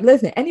was like,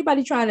 listen,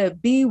 anybody trying to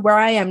be where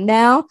I am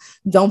now,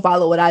 don't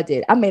follow what I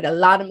did. I made a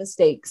lot of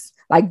mistakes.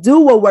 Like, do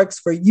what works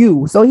for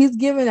you. So he's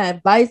giving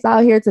advice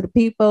out here to the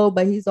people,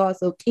 but he's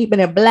also keeping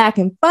it Black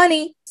and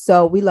funny.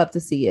 So we love to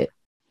see it.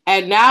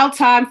 And now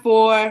time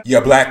for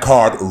your Black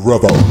Card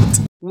Revolt.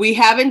 We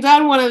haven't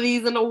done one of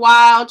these in a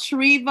while.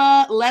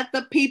 Treva, let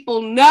the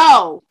people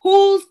know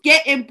who's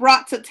getting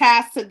brought to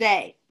task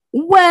today.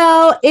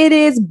 Well, it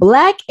is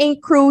Black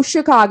Ink Crew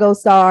Chicago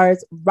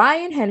stars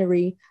Ryan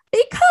Henry,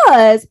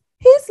 because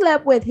he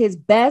slept with his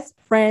best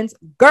friend's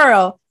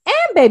girl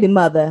and baby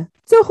mother,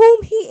 to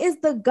whom he is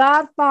the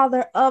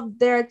godfather of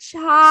their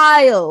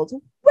child.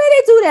 Where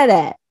they do that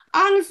at?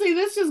 Honestly,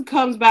 this just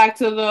comes back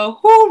to the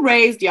who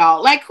raised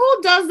y'all. Like,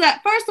 who does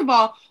that? First of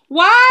all,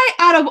 why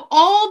out of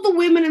all the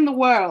women in the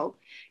world,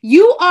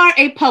 you are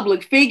a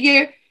public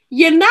figure,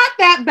 you're not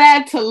that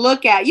bad to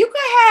look at. You could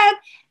have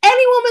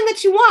any woman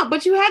that you want,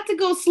 but you had to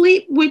go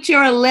sleep with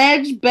your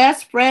alleged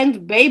best friend's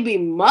baby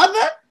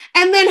mother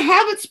and then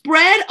have it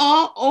spread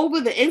all over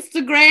the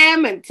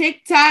Instagram and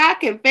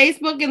TikTok and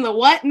Facebook and the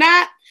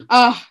whatnot.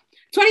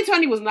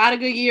 2020 was not a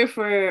good year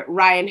for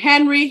Ryan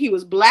Henry. He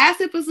was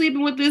blasted for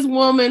sleeping with this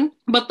woman.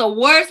 But the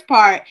worst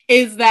part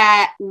is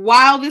that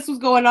while this was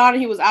going on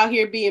and he was out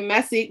here being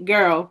messy,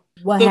 girl,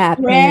 what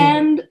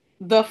happened?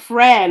 The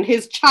friend,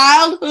 his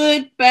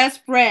childhood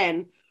best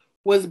friend,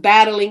 was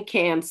battling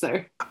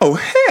cancer. Oh,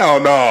 hell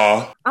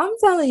no. I'm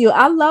telling you,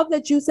 I love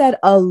that you said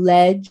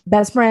alleged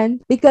best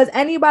friend, because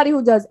anybody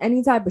who does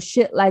any type of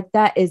shit like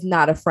that is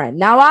not a friend.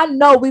 Now, I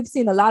know we've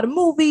seen a lot of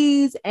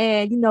movies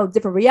and,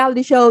 different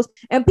reality shows,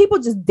 and people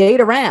just date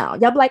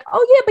around. Y'all be like,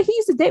 oh yeah, but he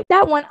used to date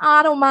that one.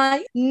 I don't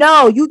mind.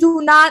 No, you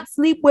do not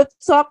sleep with,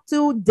 talk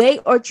to,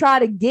 date, or try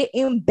to get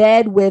in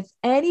bed with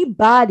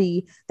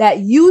anybody that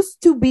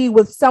used to be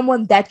with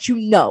someone that you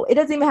know. It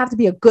doesn't even have to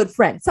be a good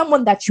friend,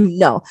 someone that you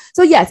know.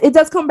 So yes, it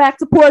does come back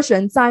to Portia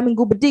and Simon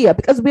Gubadia,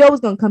 because we always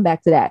going to come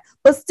back to that.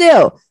 But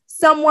still,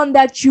 someone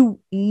that you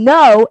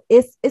know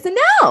is a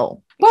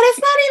no. But it's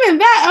not even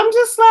that. I'm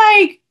just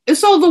like,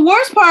 so the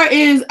worst part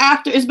is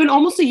after it's been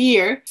almost a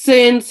year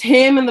since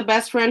him and the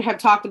best friend have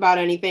talked about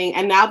anything.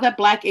 And now that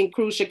Black Ink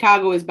Crew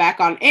Chicago is back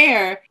on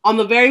air, on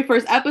the very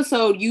first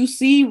episode, you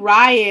see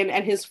Ryan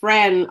and his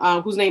friend,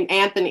 who's named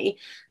Anthony,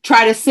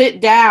 try to sit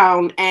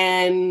down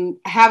and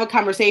have a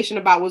conversation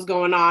about what's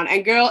going on.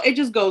 And girl, it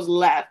just goes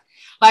left.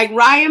 Like,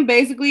 Ryan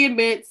basically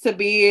admits to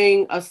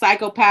being a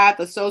psychopath,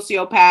 a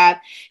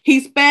sociopath. He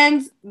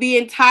spends the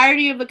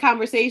entirety of the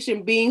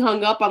conversation being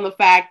hung up on the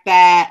fact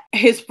that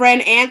his friend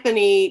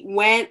Anthony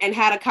went and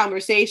had a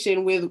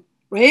conversation with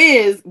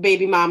his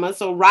baby mama,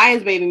 so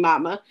Ryan's baby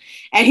mama.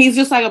 And he's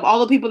just like, of all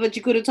the people that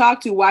you could have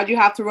talked to, why'd you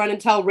have to run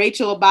and tell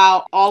Rachel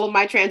about all of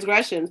my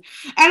transgressions?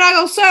 And I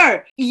go,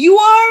 sir, you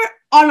are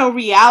on a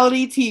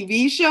reality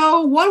TV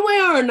show. One way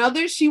or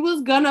another, she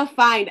was gonna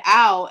find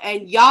out,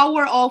 and y'all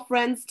were all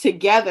friends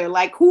together.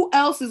 Like, who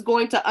else is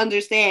going to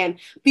understand,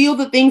 feel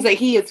the things that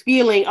he is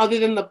feeling other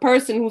than the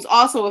person who's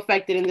also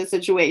affected in this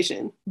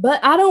situation?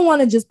 But I don't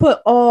want to just put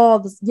all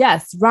this.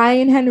 Yes,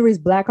 Ryan Henry's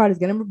black card is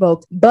getting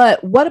revoked,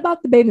 but what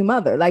about the baby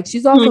mother? Like,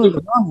 she's also in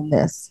the wrong in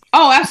this.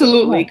 Oh,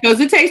 absolutely, because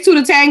it takes two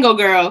to tango,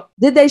 girl.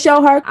 Did they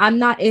show her? I'm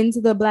not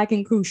into the Black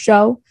Ink Crew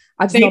show.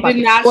 They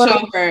did not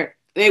show her.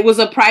 It was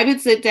a private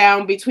sit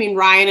down between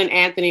Ryan and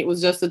Anthony. It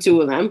was just the two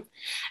of them.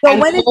 So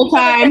and when is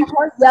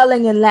her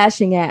yelling and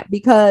lashing at?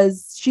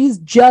 Because she's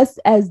just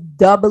as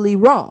doubly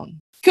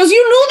wrong. Because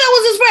you knew that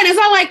was his friend. It's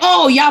not like,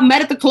 oh, y'all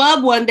met at the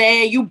club one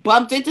day and you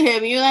bumped into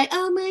him and you're like,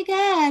 oh my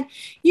God,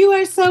 you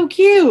are so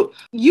cute.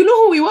 You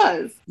knew who he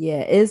was. Yeah,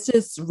 it's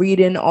just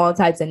reading all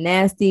types of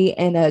nasty.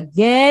 And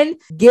again,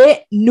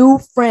 get new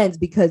friends,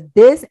 because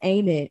this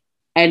ain't it.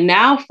 And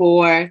now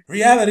for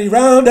Reality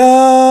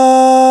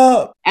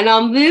Roundup. And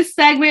on this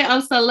segment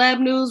of Celeb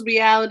News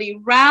Reality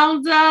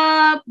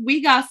Roundup,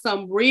 we got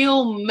some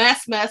real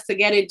mess to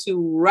get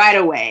into right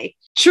away.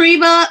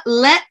 Treva,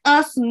 let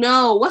us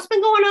know what's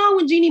been going on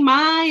with Jeannie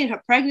Mai and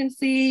her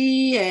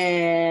pregnancy,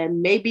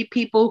 and maybe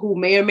people who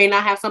may or may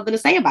not have something to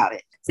say about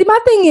it. See, my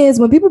thing is,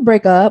 when people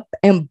break up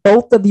and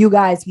both of you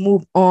guys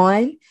move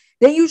on,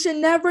 then you should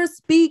never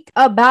speak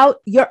about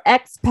your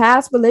ex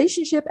past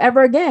relationship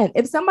ever again.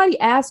 If somebody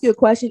asks you a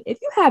question, if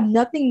you have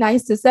nothing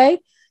nice to say,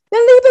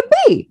 then leave it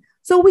be.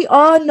 So we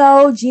all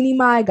know Jeannie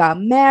Mai got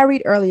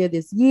married earlier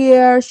this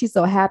year. She's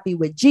so happy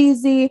with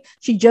Jeezy.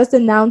 She just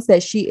announced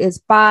that she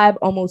is 5,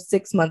 almost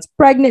 6 months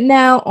pregnant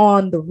now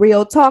on the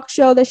Real Talk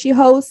show that she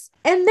hosts.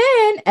 And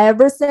then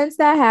ever since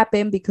that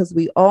happened, because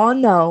we all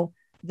know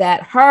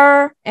that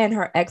her and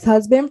her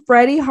ex-husband,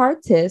 Freddie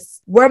Hartis,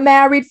 were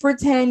married for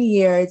 10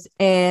 years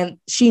and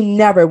she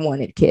never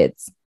wanted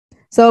kids.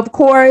 So, of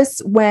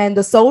course, when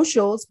the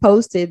socials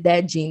posted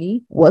that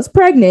Jeannie was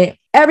pregnant,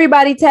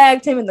 everybody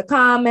tagged him in the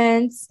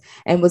comments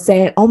and was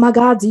saying, oh my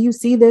God, do you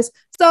see this?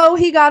 So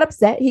he got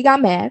upset. He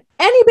got mad.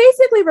 And he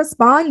basically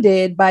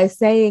responded by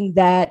saying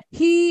that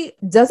he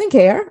doesn't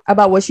care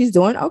about what she's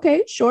doing.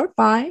 Okay, sure,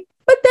 fine.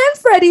 But then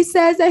Freddie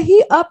says that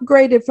he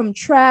upgraded from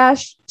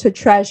trash to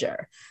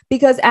treasure,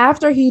 because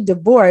after he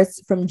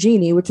divorced from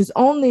Jeannie, which was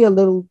only a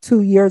little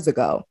 2 years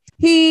ago,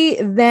 he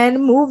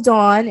then moved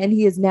on and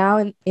he is now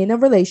in a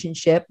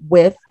relationship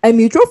with a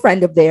mutual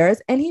friend of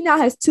theirs. And he now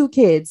has 2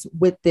 kids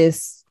with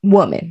this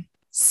woman.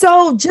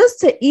 So just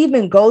to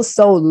even go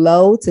so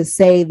low to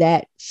say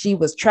that she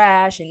was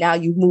trash and now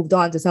you moved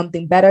on to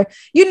something better,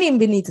 you didn't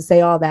even need to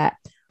say all that.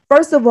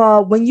 First of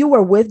all, when you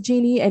were with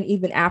Jeannie and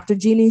even after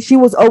Jeannie, she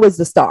was always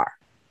the star.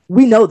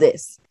 We know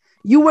this.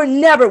 We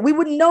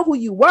wouldn't know who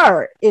you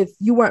were if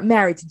you weren't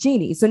married to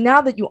Jeannie. So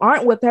now that you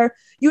aren't with her,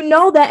 you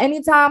know that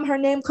anytime her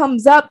name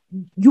comes up,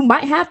 you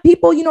might have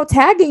people,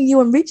 tagging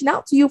you and reaching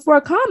out to you for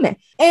a comment.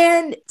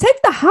 And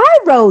take the high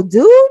road,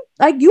 dude.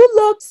 Like, you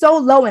look so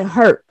low and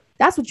hurt.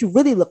 That's what you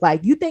really look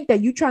like. You think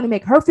that you're trying to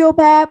make her feel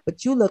bad,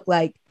 but you look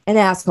like an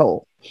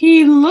asshole.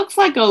 He looks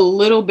like a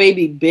little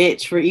baby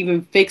bitch for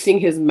even fixing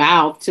his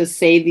mouth to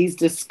say these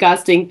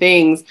disgusting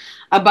things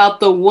about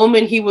the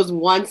woman he was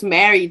once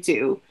married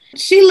to.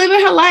 She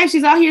living her life.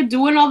 She's out here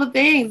doing all the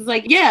things. It's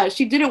like, yeah,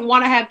 she didn't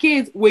want to have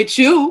kids with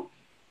you,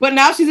 but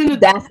now she's in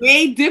a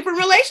way different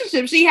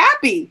relationship. She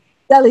happy.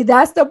 Sally,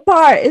 that's the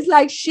part. It's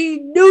like she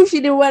knew she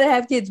didn't want to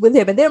have kids with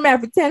him, and they were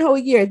married for 10 whole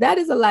years. That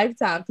is a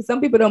lifetime because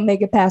some people don't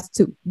make it past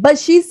 2. But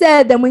she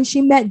said that when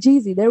she met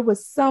Jeezy, there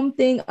was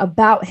something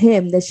about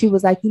him that she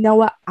was like, you know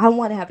what? I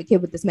want to have a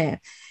kid with this man.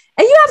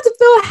 And you have to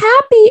feel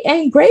happy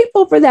and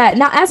grateful for that.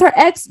 Now, as her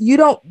ex, you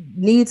don't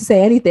need to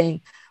say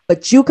anything,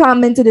 but you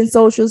commented in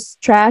socials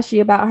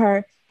trashy about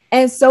her.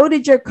 And so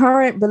did your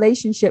current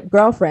relationship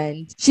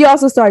girlfriend. She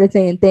also started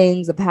saying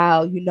things of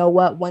how, you know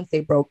what, once they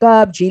broke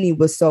up, Jeannie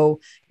was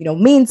so,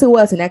 mean to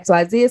us and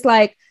XYZ. It's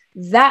like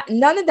that.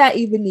 None of that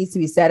even needs to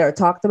be said or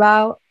talked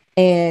about.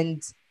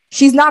 And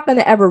she's not going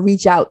to ever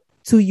reach out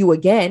to you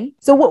again.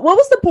 So what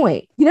was the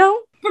point,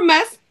 For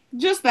mess,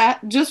 just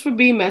for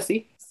being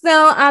messy.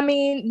 So, I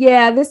mean,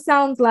 yeah, this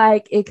sounds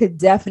like it could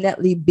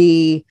definitely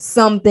be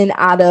something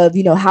out of,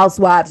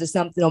 Housewives or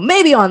something, or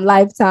maybe on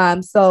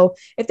Lifetime. So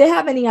if they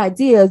have any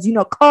ideas,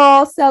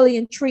 call Sally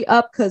and Tree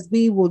up because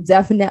we will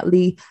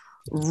definitely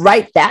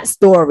write that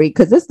story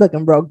because it's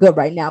looking real good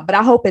right now. But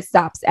I hope it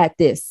stops at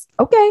this.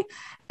 Okay.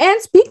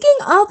 And speaking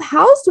of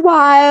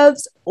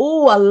Housewives, a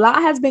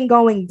lot has been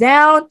going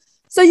down.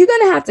 So you're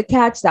going to have to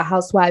catch the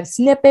Housewives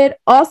snippet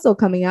also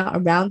coming out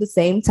around the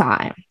same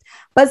time.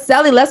 But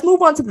Sally, let's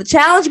move on to the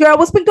challenge, girl.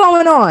 What's been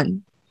going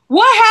on?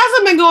 What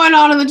hasn't been going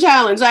on in the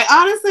challenge? Like,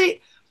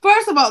 honestly,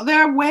 first of all,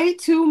 there are way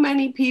too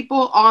many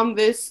people on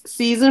this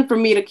season for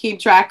me to keep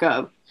track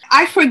of.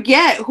 I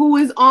forget who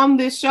is on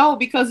this show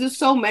because there's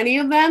so many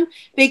of them.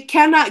 They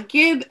cannot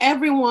give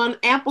everyone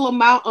ample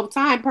amount of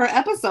time per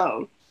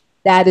episode.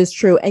 That is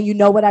true. And you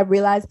know what I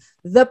realized?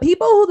 The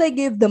people who they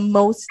give the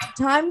most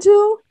time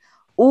to,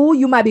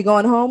 you might be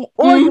going home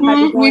or you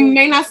might be we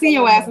may not see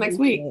your ass next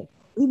week.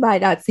 We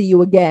might not see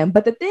you again.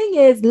 But the thing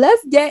is,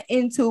 let's get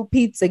into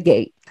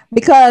Pizzagate.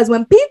 Because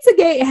when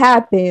Pizzagate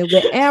happened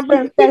with Amber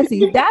and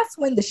Fessy, that's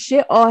when the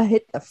shit all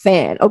hit the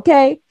fan,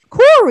 okay?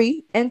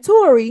 Corey and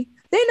Tori,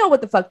 they know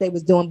what the fuck they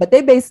was doing, but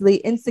they basically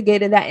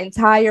instigated that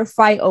entire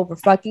fight over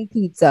fucking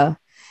pizza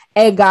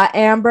and got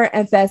Amber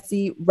and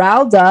Fessy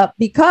riled up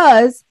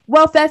because,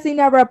 Fessy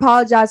never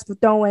apologized for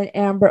throwing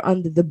Amber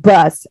under the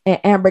bus,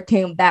 and Amber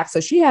came back. So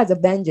she has a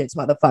vengeance,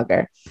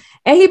 motherfucker.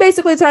 And he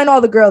basically turned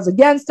all the girls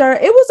against her.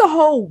 It was a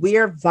whole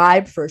weird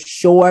vibe for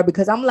sure,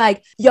 because I'm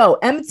like, yo,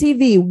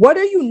 MTV, what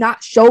are you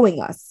not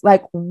showing us?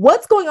 Like,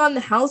 what's going on in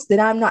the house that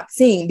I'm not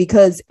seeing?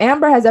 Because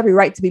Amber has every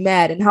right to be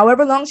mad. And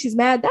however long she's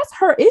mad, that's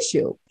her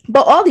issue.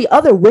 But all the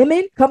other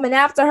women coming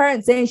after her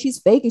and saying she's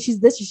fake and she's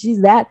this and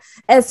she's that,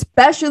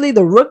 especially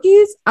the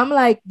rookies, I'm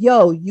like,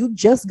 yo, you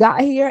just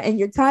got here and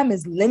your time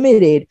is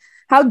limited.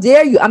 How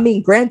dare you? I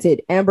mean,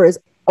 granted, Amber is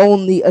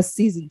only a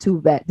season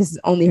 2 vet. This is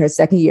only her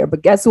 2nd year.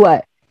 But guess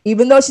what?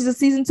 Even though she's a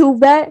season 2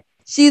 vet,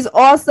 she's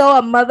also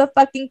a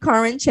motherfucking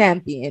current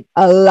champion.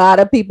 A lot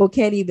of people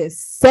can't even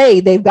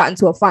say they've gotten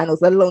to a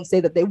finals, let alone say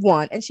that they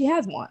won. And she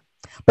has won.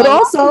 But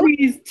also,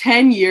 these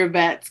 10-year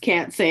vets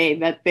can't say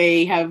that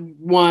they have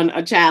won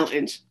a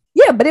challenge.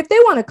 Yeah, but if they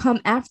want to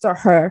come after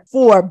her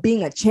for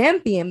being a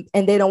champion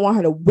and they don't want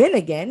her to win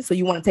again, so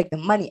you want to take the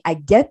money, I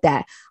get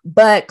that.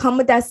 But come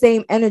with that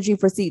same energy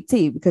for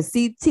CT, because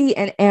CT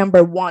and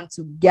Amber want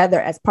together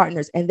as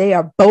partners and they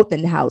are both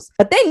in the house.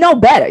 But they know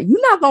better.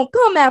 You're not going to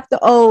come after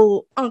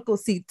old Uncle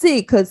CT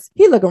because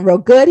he looking real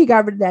good. He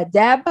got rid of that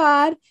dad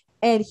bod.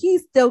 And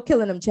he's still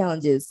killing them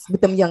challenges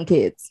with them young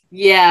kids.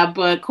 Yeah,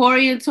 but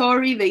Corey and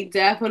Tori, they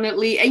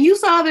definitely... And you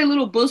saw their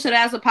little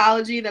bullshit-ass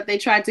apology that they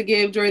tried to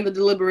give during the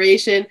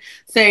deliberation,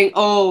 saying,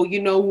 oh,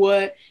 you know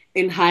what?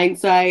 In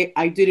hindsight,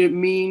 I didn't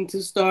mean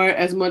to start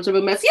as much of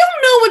a mess. You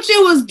don't know what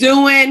you was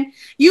doing.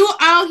 You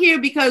out here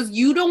because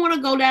you don't want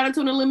to go down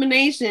into an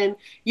elimination.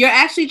 You're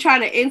actually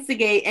trying to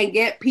instigate and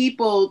get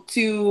people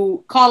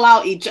to call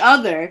out each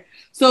other.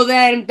 So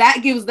then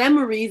that gives them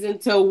a reason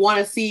to want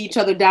to see each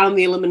other down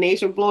the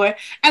elimination floor.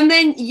 And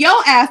then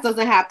your ass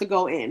doesn't have to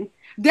go in.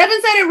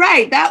 Devin said it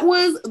right. That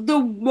was the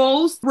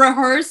most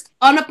rehearsed,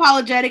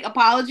 unapologetic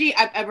apology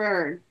I've ever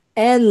heard.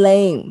 And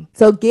lame.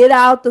 So get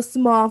out the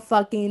small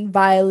fucking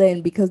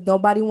violin because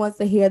nobody wants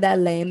to hear that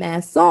lame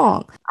ass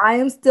song. I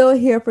am still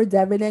here for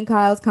Devin and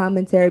Kyle's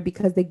commentary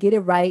because they get it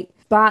right.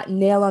 Spot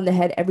nail on the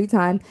head every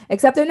time,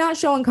 except they're not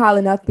showing Kyle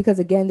enough because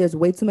again there's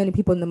way too many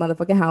people in the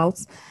motherfucking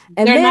house,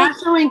 and they're not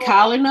showing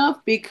Kyle enough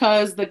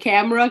because the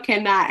camera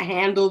cannot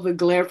handle the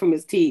glare from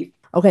his teeth.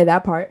 Okay,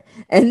 that part.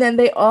 And then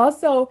they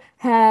also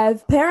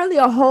have apparently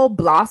a whole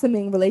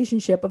blossoming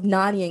relationship of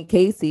Nany and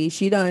Casey.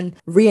 She done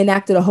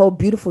reenacted a whole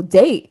beautiful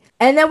date.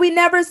 And then we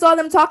never saw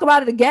them talk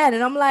about it again.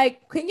 And I'm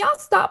like, can y'all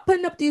stop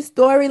putting up these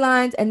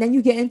storylines? And then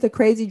you get into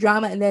crazy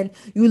drama and then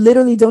you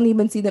literally don't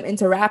even see them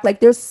interact. Like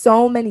there's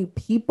so many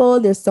people.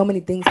 There's so many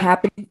things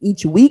happening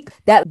each week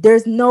that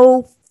there's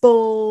no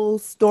full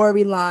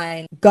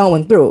storyline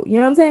going through. You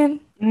know what I'm saying?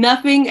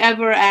 Nothing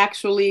ever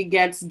actually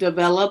gets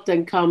developed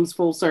and comes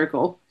full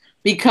circle.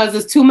 Because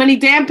there's too many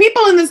damn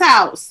people in this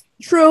house.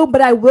 True,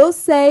 but I will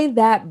say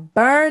that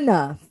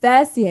Berna,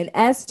 Fessy, and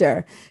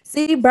Esther.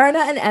 See, Berna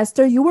and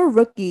Esther, you were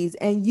rookies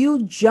and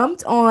you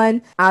jumped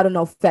on, I don't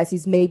know,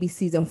 Fessy's maybe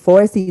season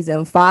 4,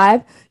 season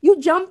 5.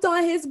 You jumped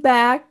on his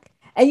back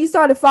and you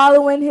started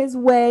following his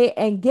way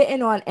and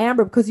getting on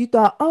Amber because you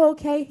thought, oh,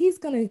 okay, he's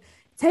going to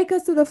take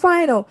us to the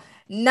final.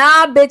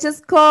 Nah, bitch, it's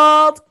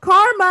called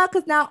karma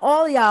because now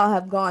all y'all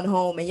have gone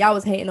home and y'all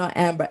was hating on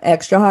Amber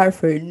extra hard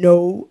for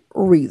no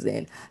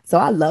reason. So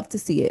I love to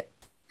see it.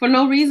 For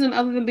no reason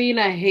other than being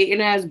a hating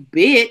ass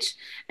bitch.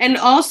 And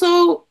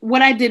also,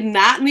 what I did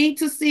not need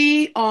to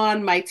see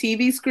on my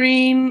TV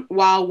screen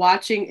while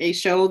watching a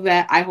show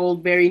that I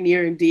hold very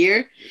near and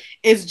dear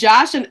is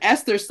Josh and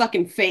Esther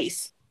sucking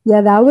face.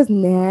 Yeah, that was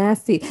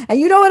nasty. And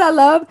you know what I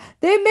love?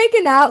 They're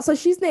making out. So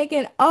she's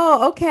thinking,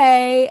 oh,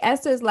 okay.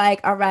 Esther's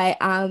like, all right,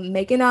 I'm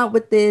making out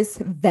with this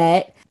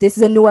vet. This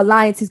is a new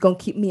alliance. He's going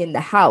to keep me in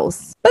the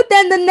house. But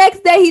then the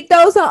next day he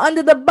throws her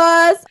under the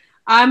bus.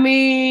 I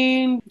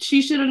mean,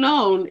 she should have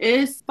known.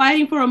 It's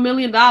fighting for $1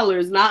 million,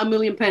 not a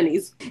million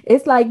pennies.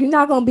 It's like, you're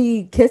not going to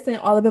be kissing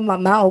all up in my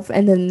mouth.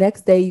 And then the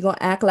next day you're going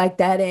to act like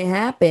that didn't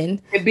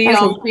happen. It be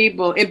your own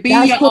people. It be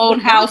your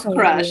own house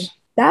crush.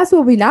 That's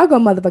what we not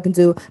gonna motherfucking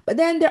do. But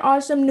then there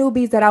are some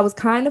newbies that I was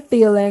kind of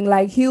feeling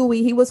like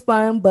Huey. He was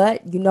fun,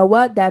 but you know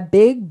what? That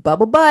big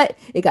bubble butt,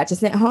 it got you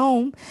sent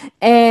home.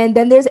 And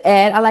then there's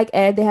Ed. I like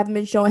Ed. They haven't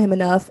been showing him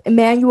enough.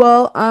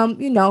 Emmanuel,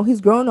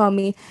 he's grown on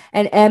me.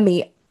 And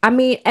Emmy. I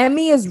mean,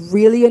 Emmy is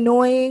really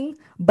annoying,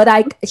 but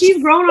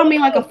she's grown on me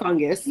like a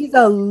fungus. She's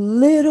a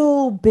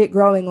little bit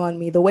growing on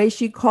me. The way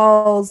she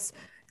calls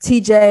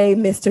TJ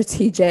Mr.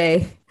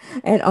 TJ.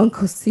 And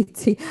Uncle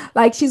CT,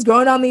 like, she's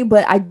growing on me,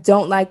 but I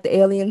don't like the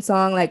Alien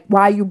song. Like,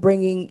 why are you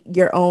bringing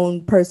your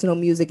own personal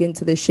music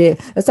into this shit?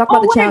 Let's talk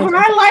about the challenge.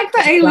 I like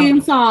the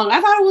Alien song. I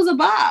thought it was a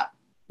bop.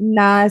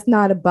 Nah, it's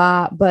not a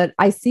bop, but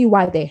I see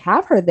why they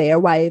have her there.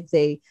 Why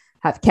they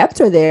have kept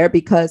her there,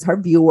 because her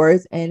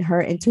viewers and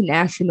her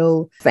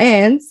international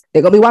fans,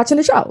 they're gonna be watching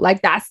the show.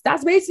 Like, that's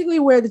basically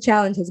where the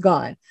challenge has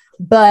gone.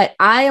 But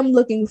I am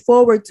looking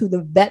forward to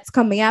the vets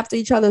coming after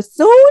each other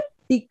soon,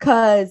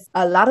 because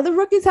a lot of the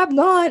rookies have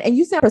gone, and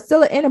you sent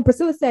Priscilla in, and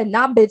Priscilla said,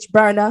 nah, bitch,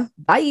 Berna,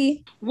 bye.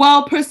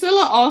 Well,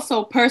 Priscilla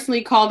also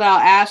personally called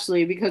out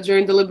Ashley, because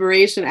during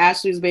deliberation,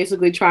 Ashley was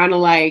basically trying to,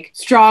 like,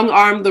 strong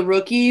arm the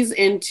rookies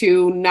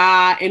into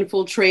not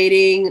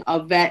infiltrating a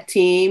vet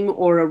team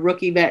or a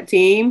rookie vet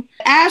team.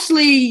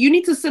 Ashley, you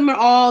need to simmer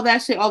all that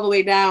shit all the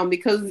way down,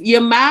 because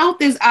your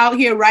mouth is out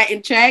here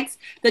writing checks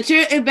that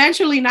you're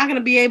eventually not going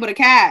to be able to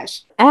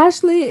cash.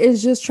 Ashley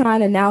is just trying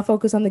to now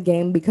focus on the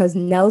game because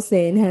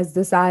Nelson has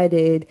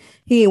decided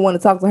he didn't want to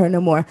talk to her no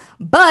more.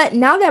 But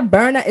now that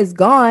Berna is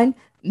gone,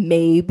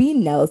 maybe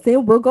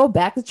Nelson will go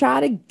back to try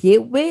to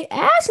get with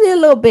Ashley a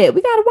little bit.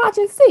 We got to watch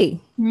and see.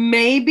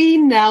 Maybe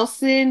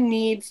Nelson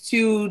needs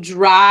to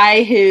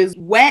dry his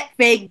wet,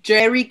 fake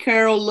Jerry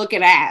Curl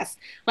looking ass.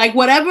 Like,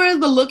 whatever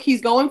the look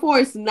he's going for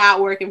is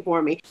not working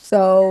for me.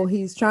 So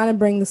he's trying to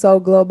bring the soul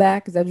glow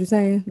back. Is that what you're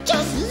saying?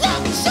 Just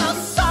let your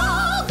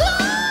soul glow.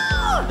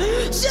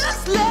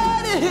 Just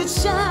let it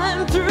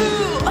shine through.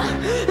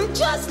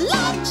 Just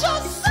let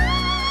your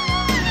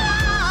soul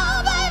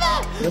glow,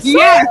 baby.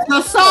 Yes,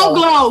 the soul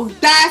glow.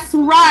 That's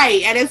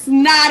right. And it's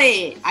not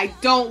it. I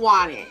don't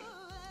want it.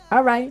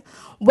 All right.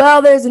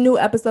 Well, there's a new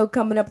episode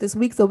coming up this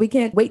week, so we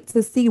can't wait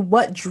to see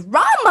what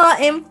drama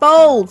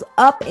unfolds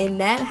up in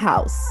that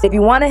house. If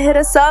you want to hit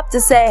us up to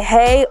say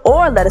hey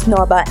or let us know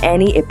about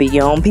any It Be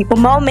Your Own People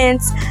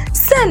moments,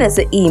 send us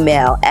an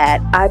email at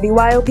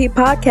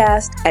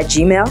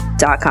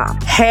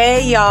ibyopodcast@gmail.com.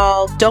 Hey,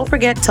 y'all. Don't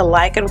forget to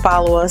like and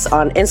follow us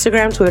on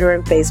Instagram, Twitter,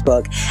 and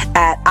Facebook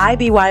at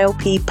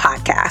IBYOP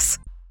Podcast.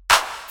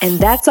 And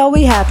that's all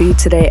we have for you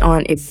today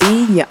on It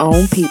Be Your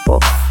Own People.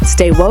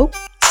 Stay woke,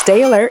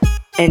 stay alert,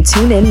 and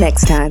tune in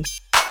next time.